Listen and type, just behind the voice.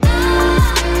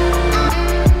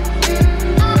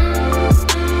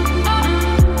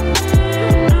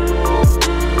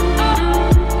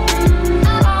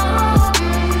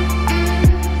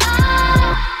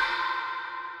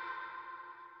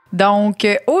Donc,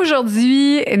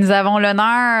 aujourd'hui, nous avons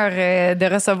l'honneur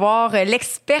de recevoir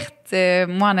l'experte.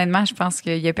 Moi, honnêtement, je pense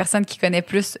qu'il y a personne qui connaît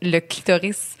plus le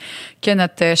clitoris que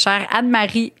notre chère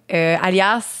Anne-Marie,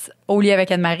 alias Au Lit Avec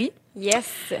Anne-Marie. Yes.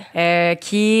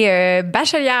 Qui est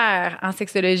bachelière en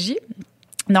sexologie.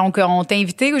 Donc, on t'a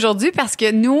invité aujourd'hui parce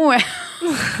que nous...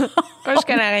 Moi, je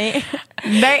connais rien.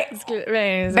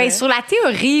 Ben, sur la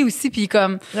théorie aussi, puis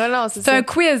comme... Non, c'est un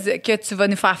quiz que tu vas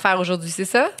nous faire aujourd'hui, c'est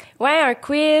ça? Ouais, un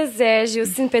quiz. J'ai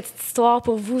aussi une petite histoire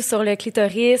pour vous sur le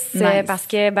clitoris. Nice. Parce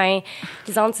que,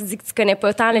 Lisande, tu dis que tu connais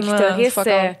pas tant le clitoris.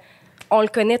 On le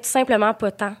connaît tout simplement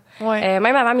pas tant. Ouais.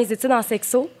 Même avant mes études en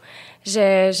sexo,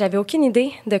 j'avais aucune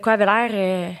idée de quoi avait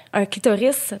l'air un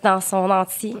clitoris dans son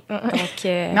entier. Donc,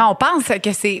 non, on pense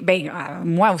que c'est...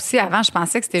 moi aussi, avant, je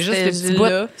pensais que c'était juste le petit bout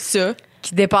là, ça.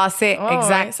 qui dépassait.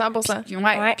 Exact. Ouais, 100%. Puis,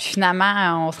 puis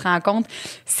finalement, on se rend compte...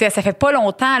 Ça fait pas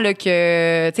longtemps là,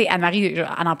 que... Tu sais, Anne-Marie,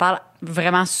 elle en parle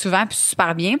vraiment souvent puis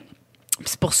super bien. Puis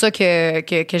c'est pour ça que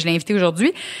je l'ai invitée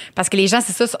aujourd'hui. Parce que les gens,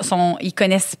 c'est ça, ils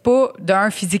connaissent pas,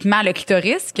 physiquement, le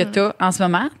clitoris que tu as en ce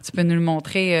moment. Tu peux nous le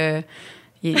montrer...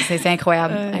 c'est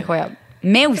incroyable, incroyable.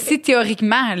 Mais aussi,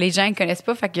 théoriquement, les gens ne connaissent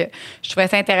pas. Fait que je trouvais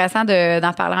ça intéressant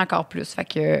d'en parler encore plus. Fait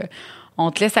que on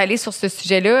te laisse aller sur ce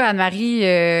sujet-là. Anne-Marie,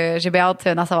 j'ai bien hâte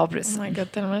d'en savoir plus. Oh my God,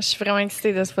 tellement. Je suis vraiment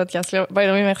excitée de ce podcast-là. By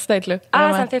the way, merci d'être là.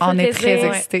 Ah, ça me fait On plaisir. est très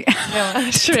excités.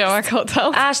 Vraiment, je suis vraiment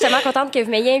contente. Ah, je suis tellement contente que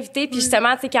vous m'ayez invitée. Puis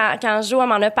justement, tu sais, quand Jo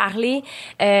m'en a parlé,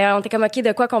 on était comme, OK,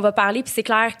 de quoi qu'on va parler? Puis c'est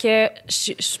clair que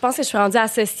je pense que je suis rendue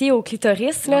associée au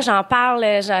clitoris. Là. J'en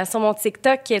parle sur mon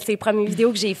TikTok, c'est les premières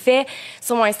vidéos que j'ai fait.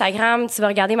 Sur mon Instagram, tu vas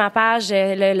regarder ma page,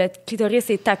 le clitoris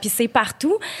est tapissé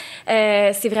partout.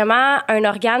 C'est vraiment un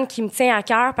organe qui me tient à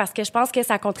cœur parce que je pense que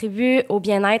ça contribue au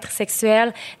bien-être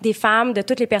sexuel des femmes, de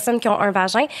toutes les personnes qui ont un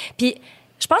vagin. Puis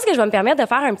je pense que je vais me permettre de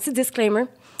faire un petit disclaimer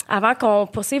avant qu'on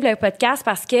poursuive le podcast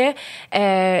parce que,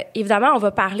 évidemment, on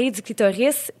va parler du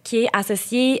clitoris qui est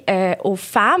associé aux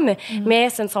femmes, mais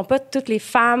ce ne sont pas toutes les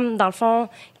femmes, dans le fond,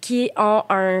 qui ont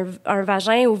un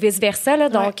vagin ou vice-versa. Là.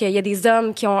 Donc, il y a des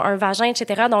hommes qui ont un vagin,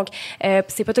 etc. Donc,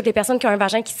 c'est pas toutes les personnes qui ont un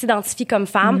vagin qui s'identifient comme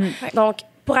femmes. Donc,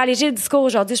 pour alléger le discours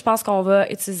aujourd'hui, je pense qu'on va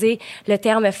utiliser le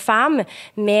terme femme,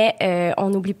 mais on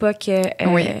n'oublie pas que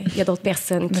il y a d'autres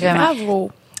personnes qui... Vraiment.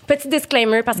 Bravo. Petit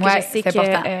disclaimer, parce que je sais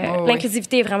que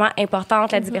l'inclusivité est vraiment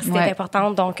importante, la diversité est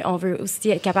importante, donc on veut aussi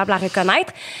être capable de la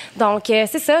reconnaître. Donc,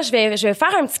 c'est ça, je vais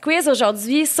faire un petit quiz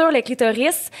aujourd'hui sur le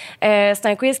clitoris. C'est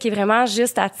un quiz qui est vraiment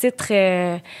juste à titre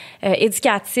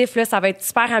éducatif, là, ça va être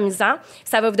super amusant.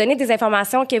 Ça va vous donner des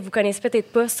informations que vous connaissez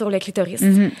peut-être pas sur le clitoris.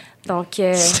 Donc...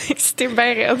 C'était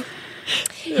bien raide.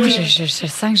 Oui, je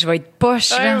sens que je vais être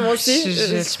poche. Ouais, moi aussi,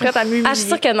 je suis prête à m'humilier. Ah, je suis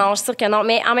sûre que non.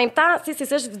 Mais en même temps, tu sais, c'est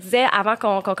ça, je vous disais avant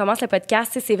qu'on commence le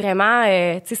podcast, tu sais, c'est vraiment, tu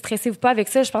sais, stressez-vous pas avec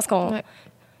ça. Je pense qu'on...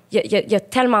 Il y a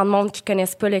tellement de monde qui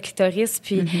connaissent pas le clitoris.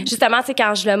 Puis, justement, tu sais,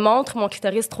 quand je le montre, mon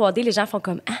clitoris 3D, les gens font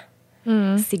comme,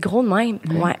 c'est gros de même.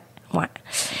 Ouais.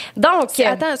 Donc...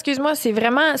 Attends, excuse-moi, c'est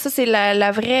vraiment... Ça, c'est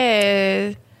la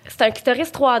vraie... C'est un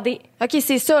clitoris 3D. OK,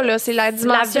 c'est ça, là. C'est la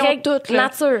dimension vraie toute, là.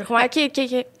 nature, ouais. OK.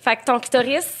 Fait que ton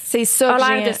clitoris, c'est ça. a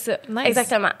l'air de ça. Nice.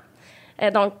 Exactement.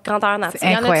 Donc, grandeur nature.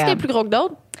 Y en a-tu des plus gros que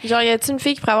d'autres? Genre, y a-tu une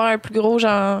fille qui pourrait avoir un plus gros,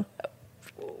 genre...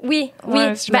 Oui.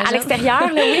 Ouais, À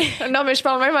l'extérieur, là, oui. Non, mais je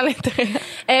parle même à l'intérieur.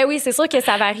 Oui, c'est sûr que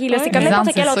ça varie. Là. C'est comme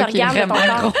n'importe quel autre organe de ton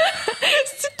corps.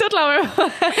 C'est toute la même.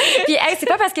 Puis, c'est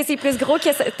pas parce que c'est plus gros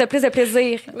que t'as plus de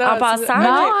plaisir en passant.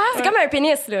 Non, c'est comme un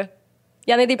pénis, là.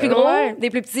 Il y en a des plus gros,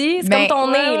 des plus petits. C'est comme ton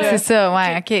nez, là. C'est ça,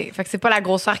 ouais, OK. Fait que c'est pas la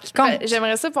grosseur qui compte.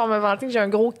 J'aimerais ça pour me vanter que j'ai un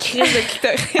gros crise de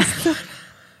clitoris.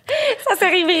 Ça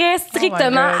s'arriverait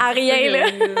strictement à rien, là.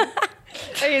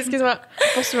 OK, excuse-moi.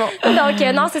 Poursuivons. Donc,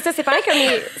 non, c'est ça.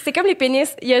 C'est comme les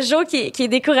pénis. Il y a Jo qui est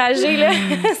découragé, là.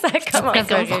 Ça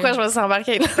commence. Pourquoi je me suis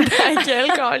embarquée dans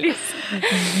quel calice?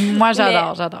 Moi,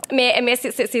 j'adore. Mais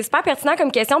c'est super pertinent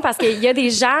comme question parce qu'il y a des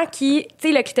gens qui, tu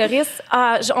sais, le clitoris,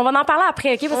 on va en parler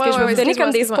après, OK? Parce que je vais vous donner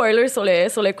comme des spoilers sur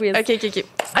le quiz. OK.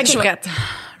 Je suis prête.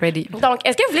 Ready. Donc,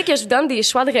 est-ce que vous voulez que je vous donne des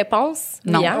choix de réponse?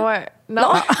 Non. Liane? Ouais.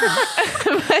 Non.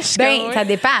 Ça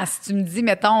dépend. Si tu me dis,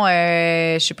 mettons,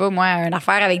 je sais pas, moi, une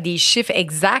affaire avec des chiffres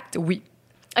exacts, oui.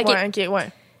 OK. Ouais.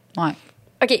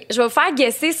 OK, je vais vous faire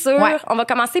guesser sur... Ouais. On va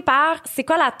commencer par, c'est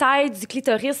quoi la taille du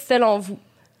clitoris selon vous?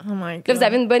 Oh my God. Là, vous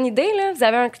avez une bonne idée, là? Vous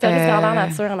avez un clitoris grandeur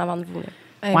nature en avant de vous,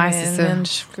 là. Ouais, c'est ça.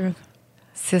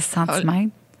 6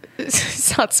 cm.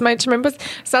 Centimètres, je sais même pas.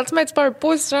 Centimètres, c'est pas un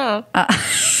pouce, genre.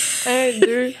 1,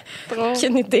 2, 3.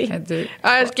 Aucune idée. 2.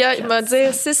 Il m'a dit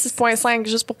 6,5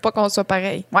 juste pour pas qu'on soit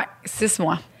pareil. Ouais, 6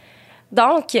 mois.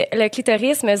 Donc, le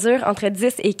clitoris mesure entre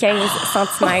 10 et 15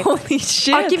 cm. Holy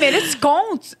shit! OK, mais là, tu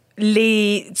comptes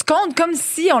tu comptes comme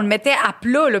si on le mettait à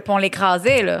plat, là, puis on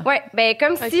l'écrasait, là. Oui, ben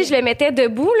comme si je le mettais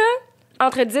debout, là,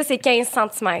 entre 10 et 15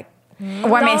 cm.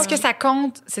 Ouais, mais est-ce que ça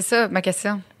compte? C'est ça, ma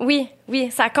question. Oui,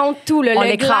 ça compte tout. Là, on le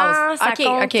l'écrase. gland, ça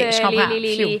compte je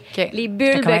comprends. les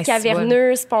bulbes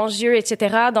caverneux, spongieux,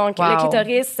 etc. Donc, le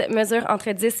clitoris mesure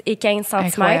entre 10 et 15 cm.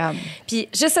 Incroyable. Puis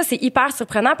juste ça, c'est hyper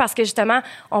surprenant parce que, justement,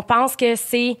 on pense que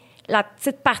c'est la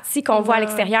petite partie qu'on voit à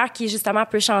l'extérieur qui, justement,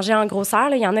 peut changer en grosseur.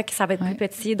 Là. Il y en a qui ça va être plus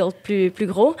petit, d'autres plus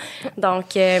gros.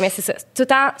 Donc, mais c'est ça. C'est tout le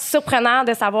temps surprenant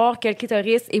de savoir que le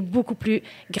clitoris est beaucoup plus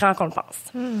grand qu'on le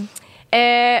pense.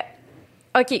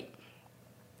 OK.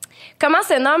 Comment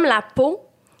se nomme la peau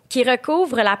qui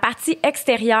recouvre la partie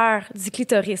extérieure du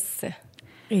clitoris?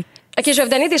 OK, je vais vous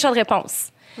donner des choix de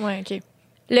réponse. Oui, OK.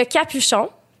 Le capuchon.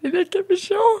 Le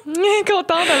capuchon.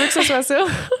 Contente avec que ce soit ça.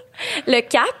 Le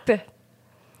cap.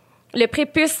 Le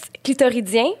prépuce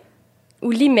clitoridien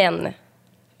ou l'hymen.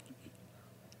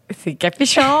 C'est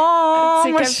capuchon.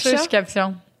 C'est Moi, capuchon. je suis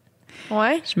capuchon.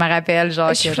 Ouais. Je me rappelle, genre,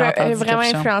 Je que suis j'ai entendu vraiment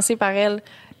capuchon. influencée par elle.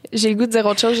 J'ai le goût de dire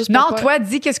autre chose juste pour Non, pas... toi,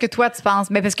 dis qu'est-ce que toi, tu penses.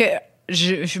 Mais parce que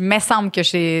je me semble que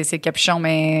c'est le capuchon,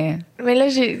 mais... Mais là,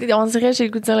 on dirait que j'ai le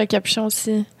goût de dire le capuchon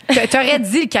aussi. T'aurais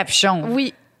dit le capuchon.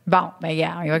 Oui. Bon, ben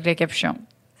regarde, il va avec le capuchon.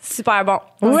 Super bon.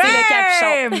 Ouais!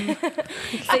 C'est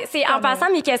le capuchon. En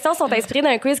passant, mes questions sont inspirées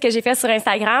d'un quiz que j'ai fait sur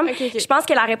Instagram. OK. Je pense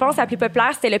que la réponse la plus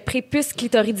populaire, c'était le prépuce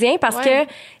clitoridien parce que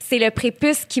c'est le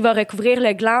prépuce qui va recouvrir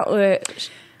le gland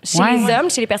chez les hommes,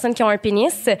 chez les personnes qui ont un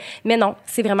pénis. Mais non,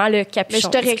 c'est vraiment le capuchon.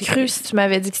 Mais je t'aurais cru si tu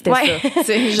m'avais dit que c'était ça. Ça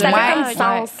fait comme du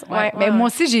sens. Ouais. Mais moi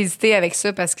aussi, j'ai hésité avec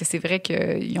ça parce que c'est vrai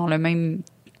qu'ils ont le même...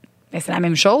 Mais c'est la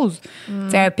même chose.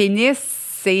 C'est un pénis,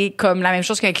 c'est comme la même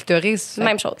chose qu'un clitoris.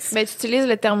 Même chose. Ben, tu utilises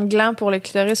le terme gland pour le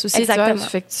clitoris aussi. Exactement. Tu vois,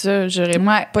 fait que ça, j'aurais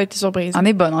pas été surprise. On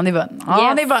est bonne. On est bonne.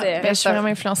 Ben, je suis vraiment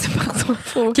influencée par toi.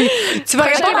 Tu vas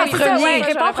répondre en premier.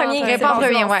 Réponds en premier. Réponds en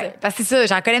premier, ouais. Parce que c'est ça,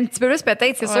 j'en connais un petit peu plus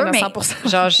peut-être, c'est sûr, ben, mais 100%.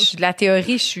 genre, de la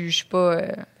théorie, je suis pas...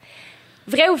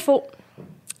 Vrai ou faux?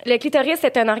 Le clitoris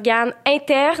est un organe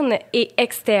interne et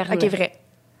externe. OK, vrai.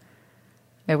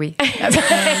 Ben oui.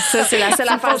 Ça, c'est la seule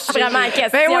affaire. C'est vraiment la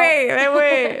question. Ben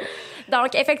oui.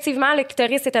 Donc, effectivement, le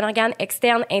clitoris est un organe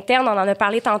externe, interne. On en a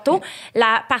parlé tantôt.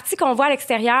 La partie qu'on voit à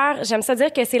l'extérieur, j'aime ça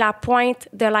dire que c'est la pointe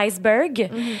de l'iceberg.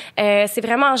 C'est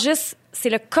vraiment juste... C'est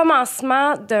le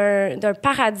commencement d'un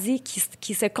paradis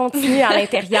qui se continue à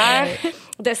l'intérieur,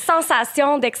 de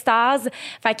sensations, d'extase.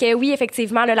 Fait que oui,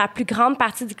 effectivement, là, la plus grande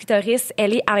partie du clitoris,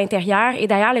 elle est à l'intérieur. Et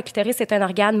d'ailleurs, le clitoris est un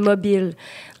organe mobile.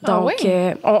 Donc,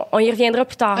 on y reviendra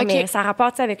plus tard, mais ça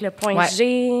rapporte avec le point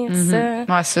G,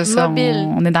 ça. Ouais, ça, Mobile.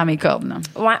 on est dans mes cordes, là.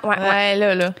 Ouais.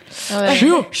 Là.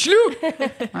 Chelou!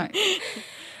 Ouais.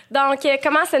 Donc,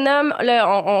 comment se nomme, là,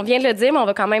 on vient de le dire, mais on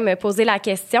va quand même poser la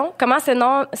question. Comment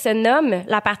se nomme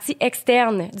la partie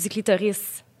externe du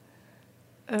clitoris?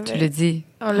 Tu l'as dit.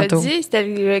 On l'a dit, c'était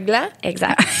le gland.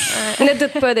 Exact. Ne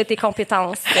doute pas de tes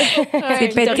compétences. C'est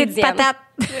petite patate.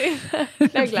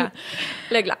 Le gland.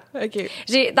 Le gland.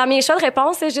 OK. Dans mes choix de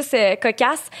réponse, c'est juste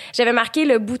cocasse, j'avais marqué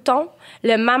le bouton,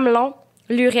 le mamelon,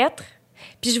 l'urètre.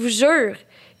 Puis je vous jure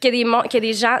qu'il y a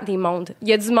il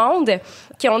y a du monde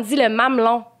qui ont dit le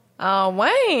mamelon. Ah,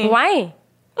 ouais? Ouais.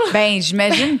 Ben,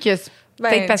 j'imagine que c'est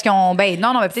peut-être parce qu'on... Ben,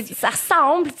 non, mais peut-être... Ça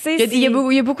ressemble, tu sais. Il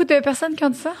y a beaucoup de personnes qui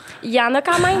ont dit ça? Il y en a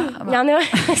quand même. Il y en a.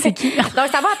 C'est qui? Donc,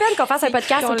 ça va à peine qu'on fasse un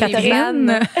podcast sur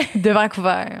Catherine de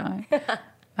Vancouver. Ouais.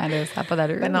 Ben là, ça n'a pas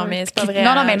d'allure. Ben non, mais c'est pas vrai.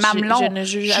 Non, mais mamelon. Je ne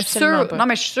juge absolument pas. Non,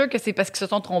 mais je suis sûre que c'est parce qu'ils se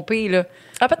sont trompés, là.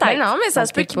 Ah, peut-être. Ben non, mais ça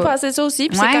se peut qu'ils passent ça aussi,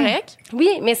 puis c'est correct. Oui,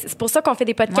 mais c'est pour ça qu'on fait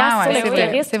des podcasts sur le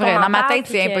clitoris. C'est vrai. Dans ma tête,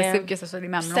 c'est impossible que ce soit des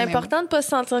mamelons. C'est important de ne pas se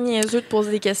sentir niaiseux de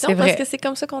poser des questions parce que c'est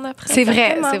comme ça qu'on apprend. C'est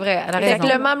vrai. Elle a raison.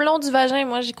 Le mamelon du vagin,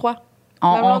 moi, j'y crois.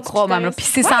 On croit au mamelon. Puis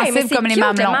c'est sensible comme les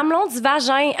mamelons. Le mamelon du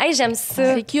vagin. Hey, j'aime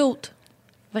ça. C'est cute.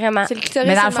 Vraiment. C'est le clitoris.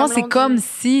 Mais dans le fond, c'est comme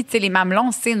si, tu sais, les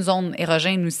mamelons, c'est une zone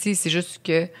érogène aussi. C'est juste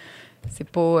que c'est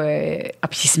pas. Ah,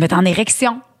 puis ils se mettent en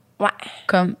érection. Ouais.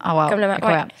 Comme. Ah, wow. Comme le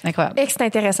incroyable. Incroyable. Et que c'est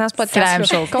intéressant, c'est pas de C'est la même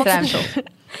chose.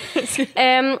 C'est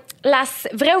la même chose.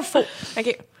 Vrai ou faux?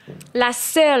 OK. La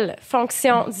seule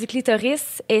fonction du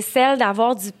clitoris est celle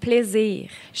d'avoir du plaisir.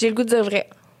 J'ai le goût de dire vrai.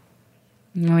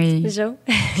 Oui. Jo?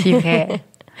 C'est vrai.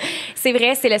 C'est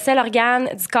vrai, c'est le seul organe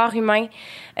du corps humain,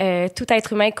 tout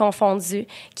être humain confondu,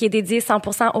 qui est dédié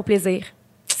 100% au plaisir.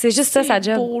 C'est juste ça, sa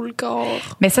job. Pour le corps.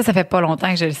 Mais ça fait pas longtemps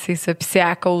que je le sais, ça. Puis c'est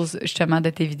à cause, justement, de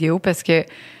tes vidéos, parce que,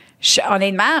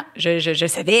 honnêtement, je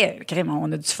savais,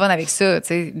 on a du fun avec ça, tu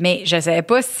sais, mais je savais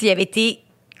pas s'il avait été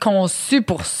conçu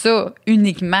pour ça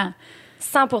uniquement.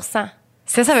 100%.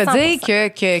 Ça veut 100%. dire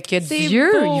que Dieu,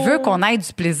 beau. il veut qu'on ait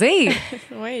du plaisir.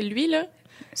 Oui, lui, là.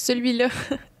 Celui-là.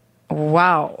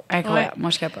 Wow! Incroyable. Moi,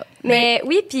 je capote. Mais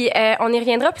oui, puis on y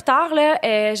reviendra plus tard,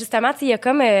 là. Justement, il y a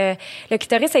comme... le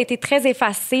clitoris a été très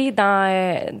effacé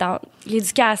dans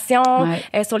l'éducation,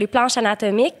 sur les planches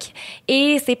anatomiques.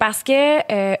 Et c'est parce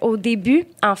que au début,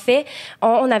 en fait,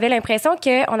 on avait l'impression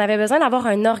qu'on avait besoin d'avoir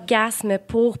un orgasme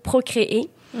pour procréer.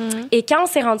 Et quand on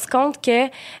s'est rendu compte que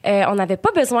on n'avait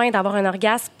pas besoin d'avoir un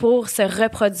orgasme pour se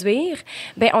reproduire,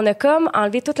 ben on a comme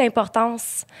enlevé toute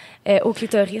l'importance au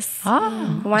clitoris.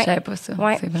 Je savais pas ça.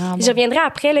 Ouais. C'est vraiment bon. Je reviendrai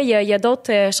après. Là, il y a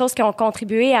d'autres choses qui ont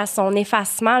contribué à son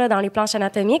effacement là, dans les planches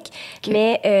anatomiques. Okay.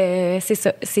 Mais c'est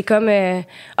ça. C'est comme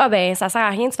ben ça sert à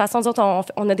rien. De toute façon, nous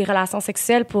autres, on a des relations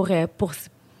sexuelles pour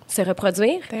se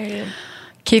reproduire.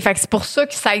 OK, fait que c'est pour ça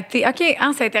que ça a été... OK,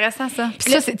 c'est intéressant, ça.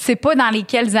 Puis ça, c'est pas dans les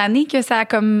quelles années que ça a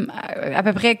comme à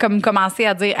peu près comme commencé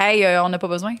à dire « Hey, on n'a pas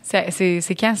besoin ».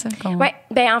 C'est quand, ça? Oui,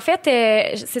 ben en fait,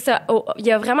 c'est ça. Il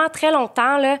y a vraiment très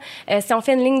longtemps, là, si on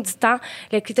fait une ligne du temps,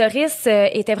 le clitoris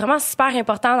était vraiment super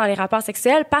important dans les rapports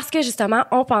sexuels parce que, justement,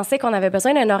 on pensait qu'on avait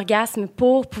besoin d'un orgasme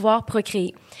pour pouvoir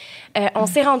procréer. On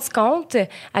s'est rendu compte,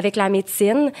 avec la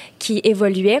médecine qui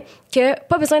évoluait, que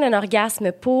pas besoin d'un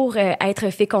orgasme pour être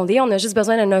fécondé. On a juste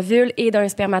besoin d'un ovule et d'un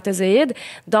spermatozoïde.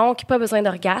 Donc, pas besoin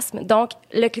d'orgasme. Donc,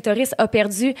 le clitoris a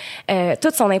perdu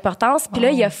toute son importance. Puis là,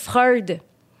 il y a Freud,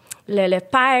 le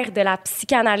père de la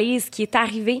psychanalyse, qui est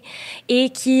arrivé et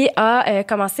qui a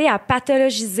commencé à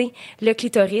pathologiser le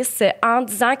clitoris en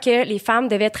disant que les femmes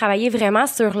devaient travailler vraiment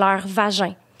sur leur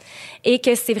vagin. Et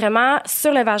que c'est vraiment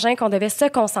sur le vagin qu'on devait se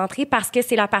concentrer parce que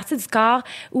c'est la partie du corps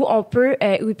où où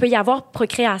il peut y avoir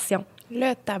procréation.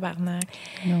 Le tabarnak.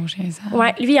 Non, j'ai ça.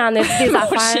 Ouais, lui, il en a dit des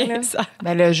affaires. Là.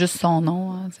 Ben là, juste son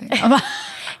nom.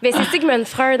 Ben, c'est Sigmund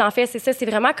Freud, en fait, c'est ça. C'est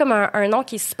vraiment comme un nom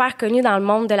qui est super connu dans le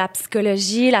monde de la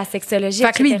psychologie, la sexologie,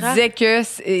 etc. Fait que lui, il disait que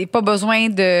c'est pas besoin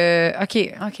de... OK.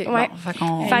 Ouais.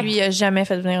 Bon, fait lui, il a jamais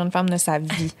fait venir une femme de sa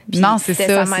vie. Non, c'est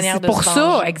ça. Sa manière c'est de pour se ça,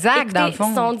 venger. exact, écoutez, dans le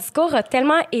fond. Son discours a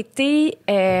tellement été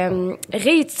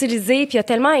réutilisé, puis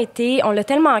on l'a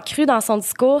tellement cru dans son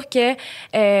discours que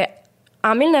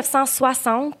en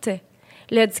 1960...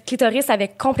 le clitoris avait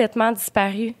complètement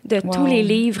disparu de tous les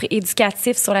livres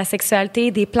éducatifs sur la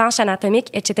sexualité, des planches anatomiques,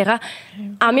 etc.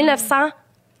 En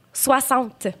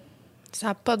 1960. Ça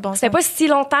n'a pas de bon sens. Ça fait pas si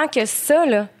longtemps que ça,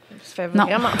 là. Ça fait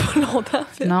vraiment pas longtemps. En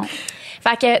fait. Non.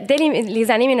 Fait que dès les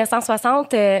années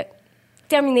 1960...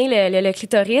 terminé le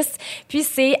clitoris. Puis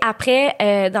c'est après,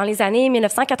 dans les années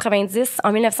 1990,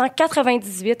 en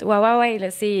 1998, là,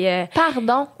 c'est...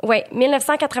 Pardon? Oui,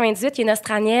 1998, il y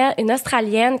a une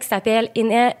Australienne qui s'appelle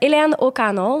Helen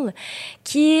O'Connell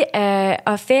qui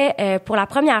a fait pour la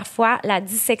première fois la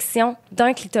dissection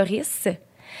d'un clitoris.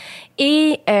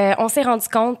 Et on s'est rendu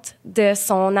compte de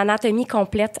son anatomie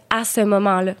complète à ce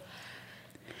moment-là.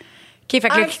 OK, fait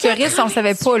que le clitoris, on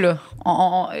savait pas, là.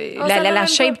 La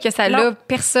shape que ça a,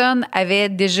 personne avait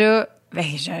déjà... Ben,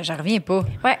 j'en reviens pas.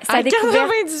 Ouais, ça a découvert...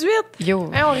 98!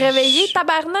 Yo. Hey, on réveillait,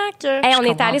 tabarnak! On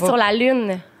est allé sur la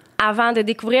Lune avant de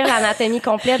découvrir l'anatomie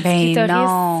complète du clitoris.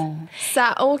 Non.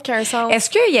 Ça n'a aucun sens. Est-ce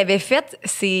qu'il avait fait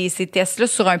ces tests-là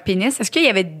sur un pénis? Est-ce qu'il y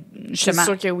avait... C'est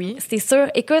sûr que oui. C'est sûr.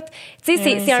 Écoute, tu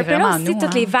sais, c'est un peu là aussi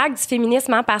toutes les vagues du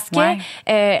féminisme, hein, parce que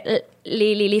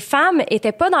les femmes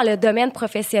étaient pas dans le domaine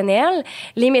professionnel.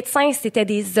 Les médecins, c'était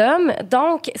des hommes.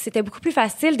 Donc, c'était beaucoup plus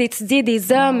facile d'étudier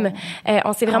des hommes.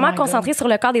 On s'est vraiment concentré sur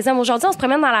le corps des hommes. Aujourd'hui, on se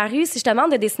promène dans la rue. Si je te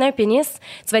demande de dessiner un pénis,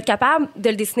 tu vas être capable de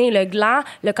le dessiner, le gland,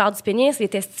 le corps du pénis, les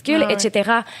testicules,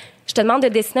 etc. Je te demande de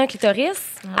dessiner un clitoris.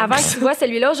 Avant que tu vois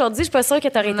celui-là aujourd'hui, je suis pas sûre que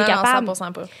tu aurais été capable. Non,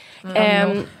 100% pas.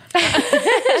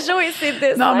 Joe et ses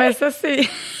dessins. Non, mais ça, c'est...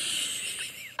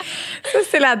 Ça,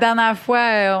 c'est la dernière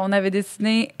fois on avait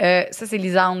dessiné... ça, c'est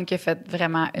Lisande qui a fait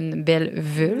vraiment une belle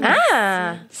vulve.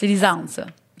 Ah! C'est Lisande, ça.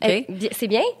 OK? C'est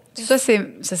bien? Ça,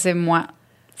 c'est moi.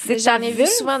 J'en ai vu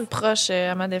souvent de proches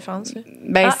à ma défense. Là.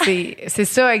 Ben, c'est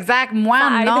ça, exact. Moi,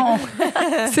 non.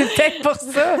 C'est peut-être pour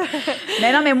ça.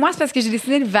 Mais non, mais moi, c'est parce que j'ai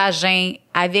dessiné le vagin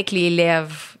avec les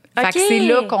lèvres. Fait que c'est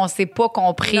là qu'on s'est pas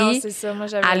compris. Non, c'est ça. Moi,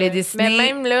 j'avais... À le dessiner.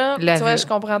 Mais même là, tu vois, je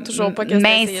comprends toujours pas qu'est-ce que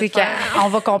c'est. Mais c'est qu'on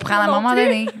va comprendre à un moment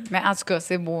donné. Mais en tout cas,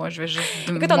 c'est beau. Je vais juste.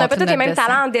 Écoute, on n'a pas tous les mêmes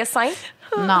talents en dessin.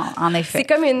 Non, en effet. C'est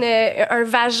comme un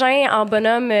vagin en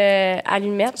bonhomme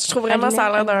allumette. Je trouve vraiment que ça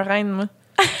a l'air d'un reine, moi.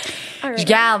 Je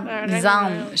garde,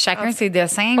 Lisande, chacun ses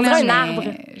dessins. On dirait un arbre.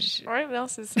 Oui, non,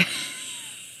 c'est ça.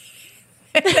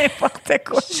 N'importe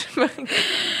quoi.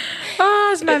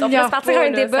 je m'améliore. On pourrait se partir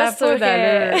un débat sur...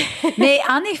 Mais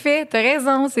en effet, t'as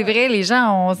raison, c'est vrai, les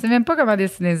gens, on sait même pas comment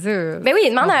dessiner ça. Ben oui,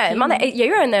 il y a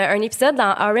eu un épisode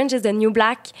dans Orange is the New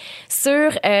Black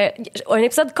sur un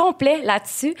épisode complet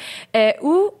là-dessus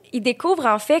où ils découvrent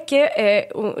en fait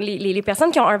que les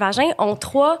personnes qui ont un vagin ont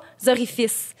 3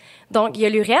 orifices. Donc, il y a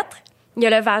l'urètre, il y a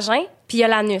le vagin, puis il y a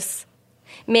l'anus.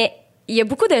 Mais il y a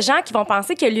beaucoup de gens qui vont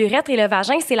penser que l'urètre et le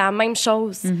vagin, c'est la même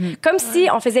chose. Comme si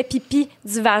on faisait pipi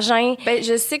du vagin. Ben,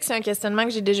 je sais que c'est un questionnement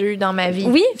que j'ai déjà eu dans ma vie.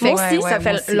 Oui, moi aussi. Ça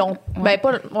fait longtemps. Ben,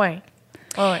 pas... Ouais.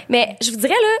 Mais je vous dirais,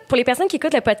 là, pour les personnes qui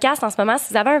écoutent le podcast en ce moment,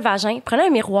 si vous avez un vagin, prenez un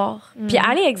miroir, puis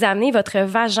allez examiner votre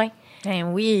vagin. Ben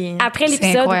oui. Après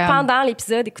l'épisode ou pendant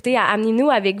l'épisode, écoutez, amenez-nous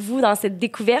avec vous dans cette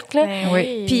découverte-là. Ben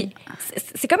oui. Puis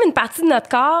c'est comme une partie de notre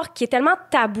corps qui est tellement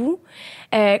tabou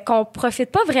qu'on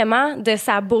profite pas vraiment de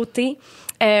sa beauté.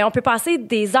 On peut passer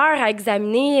des heures à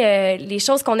examiner les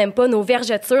choses qu'on n'aime pas, nos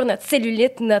vergetures, notre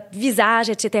cellulite, notre visage,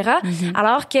 etc.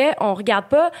 Alors qu'on regarde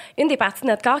pas une des parties de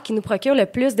notre corps qui nous procure le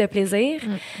plus de plaisir.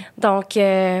 Donc,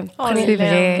 c'est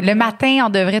vrai. Le matin, on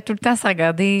devrait tout le temps se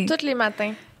regarder. Tous les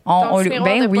matins.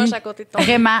 Ben oui, à côté de ton...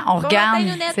 vraiment, on regarde,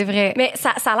 c'est vrai. Mais ça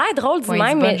a l'air drôle du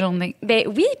même. Bonne journée. Ben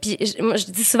oui, puis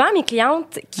je dis souvent à mes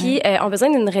clientes qui ont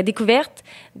besoin d'une redécouverte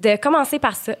de commencer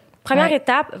par ça. Première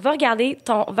étape, va regarder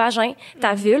ton vagin,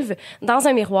 ta vulve, dans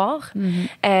un miroir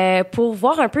pour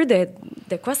voir un peu de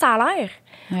quoi ça a l'air.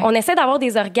 On essaie d'avoir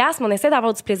des orgasmes, on essaie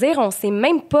d'avoir du plaisir, on sait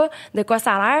même pas de quoi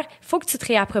ça a l'air. Faut que tu te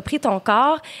réappropries ton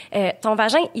corps. Ton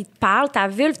vagin, il te parle, ta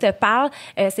vulve te parle.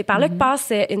 C'est par là que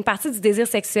passe une partie du désir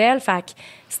sexuel. Fait que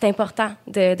c'est important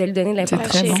de lui donner de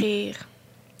l'importance.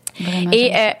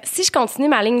 Et si je continue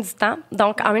ma ligne du temps,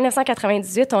 donc en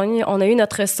 1998, on a eu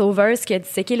notre sauveuse qui a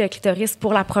disséqué le clitoris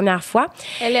pour la première fois.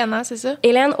 Hélène, hein, c'est ça?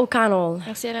 Hélène O'Connell.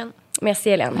 Merci, Hélène. Merci,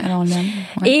 Hélène. Alors, on l'aime.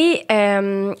 Ouais. Et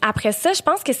après ça, je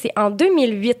pense que c'est en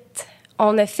 2008,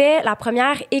 on a fait la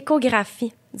première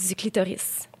échographie du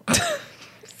clitoris.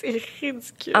 C'est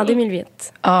ridicule. En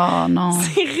 2008. Oh non.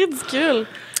 C'est ridicule.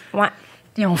 Ouais.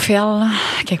 Et on fait là,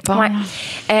 quelque part.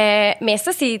 Ouais. Mais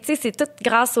ça, c'est tout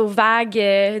grâce aux vagues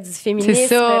du féminisme, c'est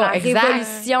ça, la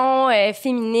révolution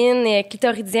féminine,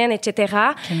 clitoridienne, etc.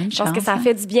 Je pense que ça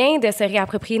fait du bien de se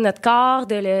réapproprier notre corps,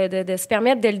 de se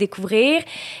permettre de le découvrir,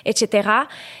 etc.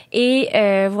 Et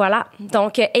voilà.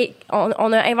 Donc,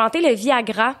 on a inventé le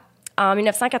Viagra en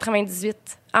 1998,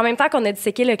 en même temps qu'on a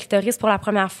disséqué le clitoris pour la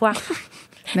première fois.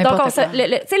 Donc,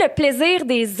 le plaisir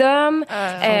des hommes,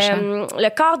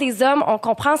 le corps des hommes, on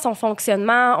comprend son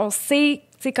fonctionnement, on sait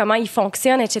comment il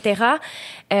fonctionne, etc.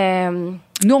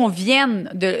 Nous, on vient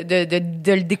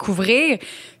de le découvrir.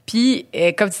 Puis,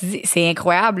 comme tu dis, c'est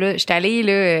incroyable. J'étais allée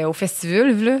là, au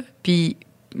festival, puis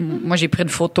moi, j'ai pris une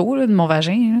photo là, de mon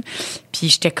vagin. Là, puis,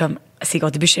 j'étais comme... Au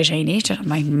début, j'étais gênée. J'étais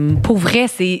comme, pour vrai,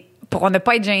 c'est... Pour ne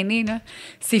pas être gênée, là.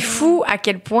 C'est fou à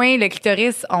quel point le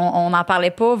clitoris, on n'en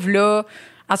parlait pas, v'là...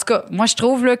 En tout cas, moi, je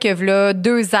trouve là, que v'là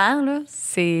 2 ans, là,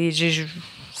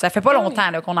 ça fait pas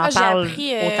longtemps là, qu'on en parle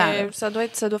autant. Ça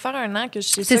doit faire 1 an que je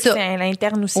sais ça. Que c'est à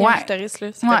l'interne aussi, le clitoris. Là.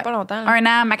 Ça fait pas longtemps. Là. 1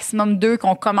 an, maximum 2,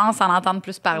 qu'on commence à en entendre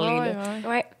plus parler.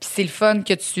 Puis c'est le fun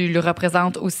que tu le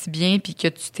représentes aussi bien puis que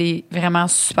tu t'es vraiment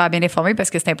super bien informé parce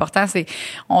que c'est important.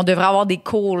 On devrait avoir des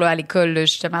cours là, à l'école, là,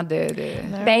 justement.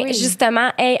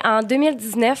 Justement, en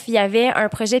 2019, il y avait un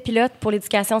projet pilote pour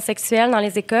l'éducation sexuelle dans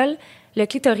les écoles. Le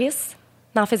clitoris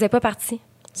n'en faisait pas partie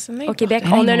au Québec.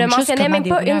 On ne le mentionnait même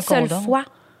pas une seule fois.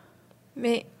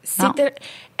 Mais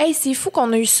c'est fou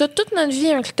qu'on a eu ça toute notre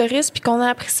vie, un clitoris, puis qu'on a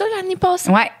appris ça l'année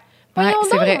passée. Ouais,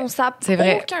 c'est vrai. Ça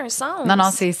n'a aucun sens. Non,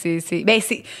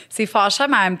 c'est fâchant,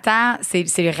 mais en même temps,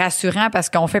 c'est rassurant parce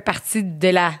qu'on fait partie de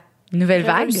la nouvelle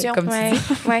vague, comme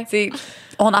tu dis.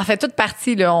 On en fait toute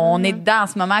partie. Là. On est dedans en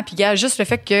ce moment. Puis, juste le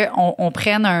fait qu'on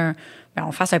prenne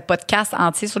on fasse un podcast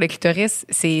entier sur le clitoris,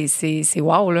 c'est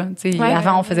wow, là.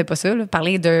 Avant, on faisait pas ça, là,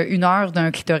 parler d'1 heure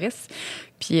d'un clitoris.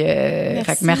 Puis,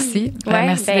 merci.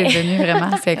 Merci d'être venu,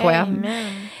 vraiment. C'est incroyable.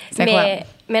 C'est incroyable.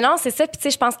 Mais non, c'est ça.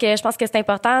 Puis, je pense que c'est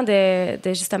important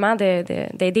justement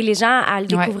d'aider les gens à le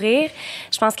découvrir.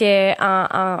 Je pense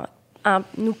que en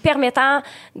nous permettant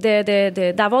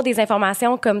d'avoir des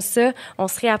informations comme ça, on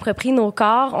se réapproprie nos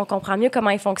corps, on comprend mieux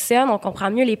comment ils fonctionnent, on comprend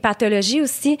mieux les pathologies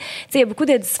aussi. Tu sais, il y a beaucoup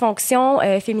de dysfonctions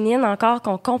féminines encore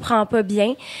qu'on comprend pas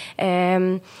bien,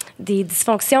 des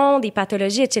dysfonctions, des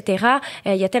pathologies, etc.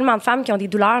 Il y a tellement de femmes qui ont des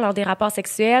douleurs lors des rapports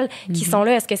sexuels, qui sont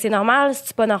là. Est-ce que c'est normal? Est-ce que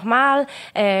c'est pas normal?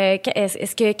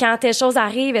 Est-ce que quand telle chose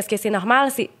arrive, est-ce que c'est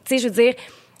normal? Tu sais, je veux dire...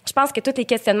 Je pense que tous les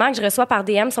questionnements que je reçois par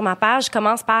DM sur ma page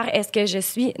commencent par « Est-ce que je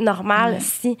suis normale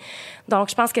si? » Donc,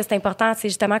 je pense que c'est important, c'est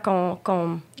justement qu'on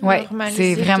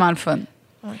c'est vraiment le fun.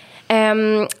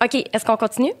 OK, est-ce qu'on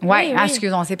continue? Oui.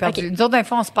 Excusez, on s'est perdu. Okay. Nous autres, des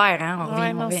fois, on se perd.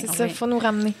 Hein? C'est ça. Il faut nous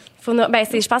ramener.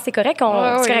 Je pense que c'est correct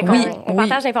qu'on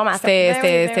partage l'information.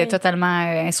 C'était totalement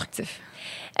instructif.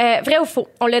 Vrai ou faux?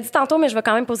 On l'a dit tantôt, mais je vais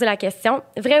quand même poser la question.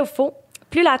 Vrai ou faux?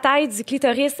 Plus la taille du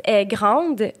clitoris est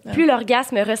grande, plus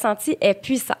l'orgasme ressenti est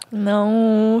puissant.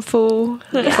 Non, faux.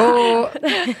 Faux.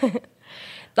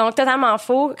 Donc, totalement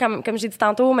faux. Comme j'ai dit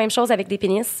tantôt, même chose avec des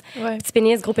pénis. Ouais. Petit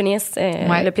pénis, gros pénis,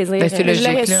 le plaisir. Ben, c'est logique, je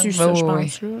l'aurais su, ça, je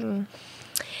pense.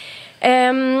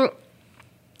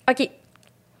 OK.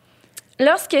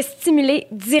 Lorsque stimulé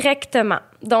directement,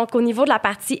 donc au niveau de la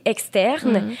partie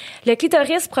externe, le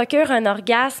clitoris procure un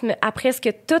orgasme à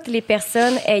presque toutes les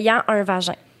personnes ayant un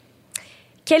vagin.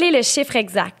 Quel est le chiffre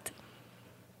exact?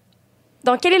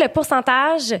 Donc, quel est le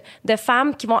pourcentage de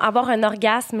femmes qui vont avoir un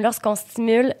orgasme lorsqu'on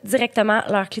stimule directement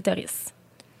leur clitoris?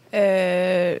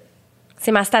 C'est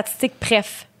ma statistique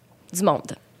préf du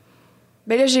monde.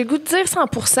 Ben là, j'ai le goût de dire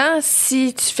 100%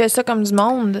 si tu fais ça comme du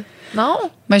monde. Non?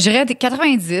 Ben, je dirais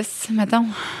 90, mettons.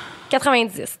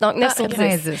 90, donc 9 sur 10.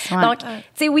 90, ouais. Donc, tu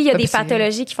sais, oui, il y a des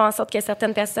pathologies qui font en sorte que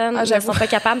certaines personnes ne sont pas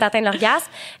capables d'atteindre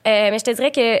l'orgasme. Mais je te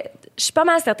dirais que je suis pas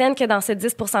mal certaine que dans ce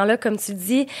 10 %-là, comme tu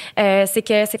dis, c'est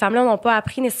que ces femmes-là n'ont pas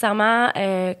appris nécessairement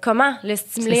comment le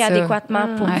stimuler adéquatement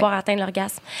pour pouvoir atteindre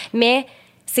l'orgasme. Mais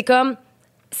c'est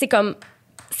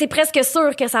presque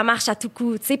sûr que ça marche à tout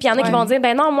coup, tu sais. Puis il y en a qui vont dire,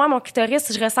 ben non, moi, mon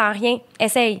clitoris, je ressens rien.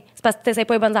 Essaye. C'est parce que tu n'essayes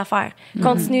pas les bonnes affaires.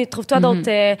 Continue. Trouve-toi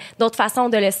d'autres façons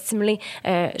de le stimuler.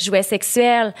 Jouets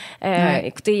sexuels.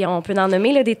 Écoutez, on peut en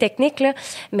nommer là, des techniques, là.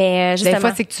 Mais justement. Des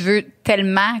fois, c'est que tu veux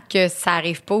tellement que ça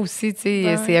n'arrive pas aussi, tu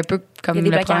sais. C'est un peu comme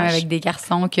le problème avec des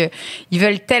garçons que ils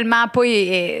veulent tellement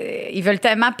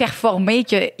performer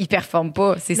qu'ils performent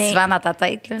pas. C'est souvent dans ta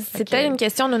tête, là. C'est peut-être une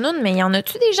question de nounoun, mais y en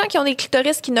a-tu des gens qui ont des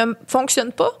clitoris qui ne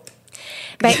fonctionnent pas?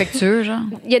 Défectueux, genre.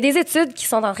 Il y a des études qui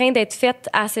sont en train d'être faites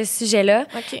à ce sujet-là.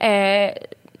 Okay.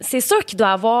 C'est sûr qu'il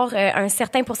doit avoir un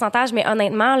certain pourcentage, mais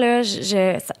honnêtement, là,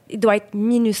 il doit être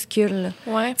minuscule.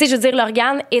 Ouais. Tu sais, je veux dire,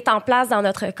 l'organe est en place dans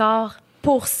notre corps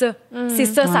pour ça. C'est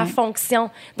ça, sa fonction.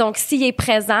 Donc, s'il est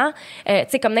présent, tu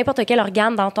sais, comme n'importe quel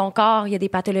organe dans ton corps, il y a des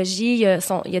pathologies,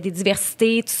 il y a des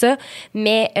diversités, tout ça,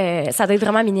 mais ça doit être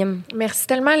vraiment minime. Merci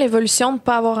tellement à l'évolution de ne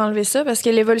pas avoir enlevé ça, parce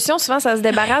que l'évolution, souvent, ça se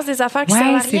débarrasse des affaires qui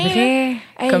servent à rien. C'est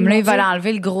vrai. Comme là, ils veulent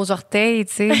enlever le gros orteil,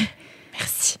 tu sais.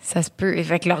 Merci. Ça se peut.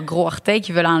 Avec leur gros orteil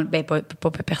qui veulent enlever. Ben,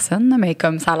 pas personne, mais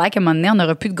comme ça a l'air qu'à un moment donné, on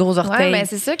n'aura plus de gros orteils. Oui, mais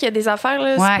c'est ça qu'il y a des affaires,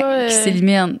 là. C'est pas, qui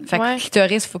s'éliminent. Fait que le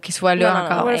clitoris, il faut qu'il soit là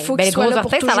encore. Faut qu'il soit le gros là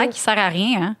orteil, pour ça a l'air qu'il sert à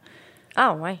rien, hein.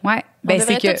 Ah, ouais. Ouais. Ben, on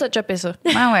devrait tout se chopper ça.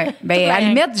 Ouais. Ben, à la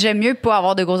limite, j'aime mieux pas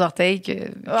avoir de gros orteils que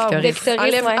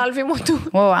clitoris. Enlevez-moi tout.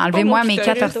 Enlevez-moi mes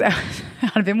 4 orteils.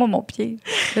 Enlevez-moi mon pied.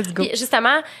 Let's go. Puis,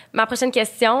 justement, ma prochaine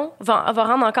question va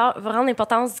rendre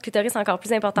l'importance du clitoris encore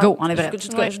plus importante. Go, on est vrai.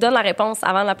 Je vous donne la réponse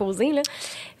avant de la poser, là.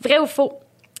 Vrai ou faux?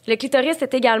 Le clitoris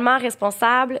est également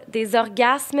responsable des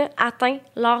orgasmes atteints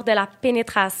lors de la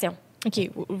pénétration. OK,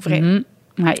 vrai.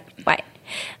 Ouais.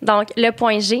 Donc, le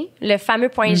point G, le fameux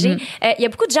point G. Il y a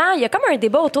beaucoup de gens, il y a comme un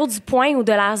débat autour du point ou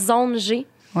de la zone G.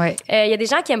 Ouais. Il y a des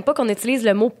gens qui n'aiment pas qu'on utilise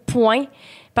le mot point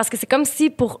parce que c'est comme si,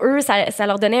 pour eux, ça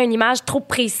leur donnait une image trop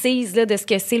précise là, de ce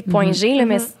que c'est le point G. Là,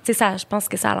 mais ça, je pense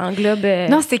que ça l'englobe.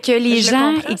 Non, c'est que les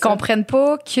gens, ils comprennent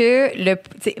pas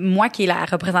que moi qui est la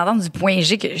représentante du point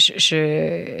G, que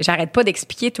j'arrête pas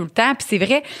d'expliquer tout le temps. Puis c'est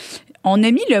vrai, on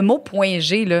a mis le mot point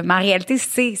G, là, mais en réalité,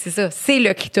 c'est ça. C'est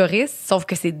le clitoris, sauf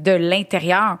que c'est de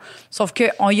l'intérieur. Sauf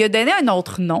qu'on lui a donné un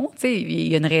autre nom. Tu sais, il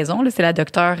y a une raison, là, c'est la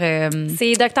docteure...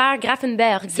 C'est docteur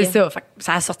Grafenberg. C'est ça. Fait,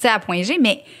 ça a sorti à point G,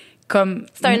 mais comme...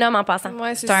 C'est un homme en passant.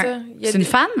 Ouais, c'est ça. C'est une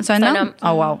femme? C'est un homme? Oh,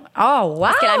 wow.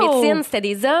 Parce que la médecine, c'était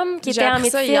des hommes qui étaient en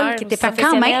médecine, qui étaient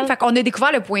professionnels. Quand même, fait qu'on a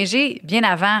découvert le point G bien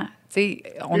avant. T'sais,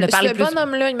 on a parlé plus... Ce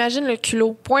bonhomme-là, imagine le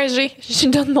culot. Point G, je lui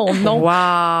donne mon nom.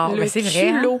 Wow! Le c'est vrai.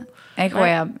 culot. Hein?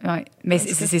 Incroyable. Ouais. Mais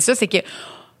c'est ça, c'est que...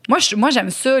 Moi,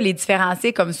 j'aime ça, les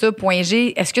différencier comme ça. Point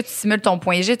G, est-ce que tu simules ton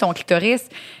point G, ton clitoris?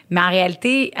 Mais en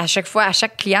réalité, à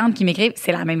chaque cliente qui m'écrit,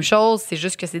 c'est la même chose, c'est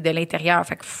juste que c'est de l'intérieur.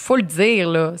 Fait qu'il faut le dire,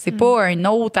 là. C'est pas une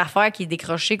autre affaire qui est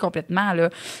décrochée complètement, là.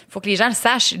 Faut que les gens le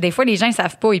sachent. Des fois, les gens, ils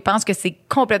savent pas. Ils pensent que c'est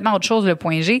complètement autre chose, le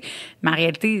point G. Mais en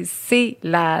réalité, c'est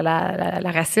la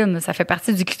racine. Ça fait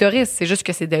partie du clitoris. C'est juste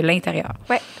que c'est de l'intérieur.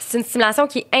 Oui. C'est une stimulation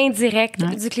qui est indirecte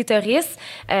du clitoris.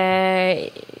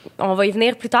 On va y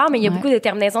venir plus tard, mais il y a beaucoup de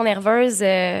terminaisons nerveuses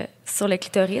sur le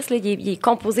clitoris. Là. Il est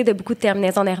composé de beaucoup de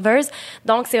terminaisons nerveuses.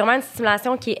 Donc, c'est vraiment une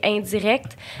stimulation qui est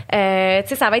indirecte. Tu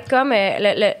sais, ça va être comme...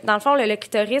 dans le fond, le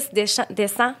clitoris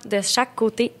descend de chaque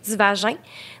côté du vagin.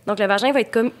 Donc, le vagin va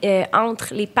être comme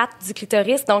entre les pattes du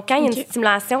clitoris. Donc, quand il y a une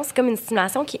stimulation, c'est comme une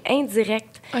stimulation qui est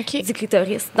indirecte du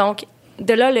clitoris. Donc,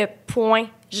 de là, le point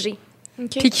G.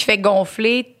 puis qui fait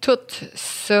gonfler tout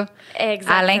ça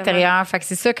à l'intérieur. Fait que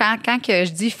c'est ça, quand que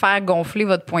je dis faire gonfler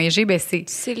votre point G, ben c'est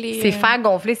faire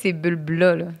gonfler ces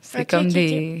bulbes-là. Là. C'est comme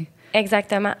des...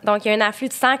 Exactement. Donc, il y a un afflux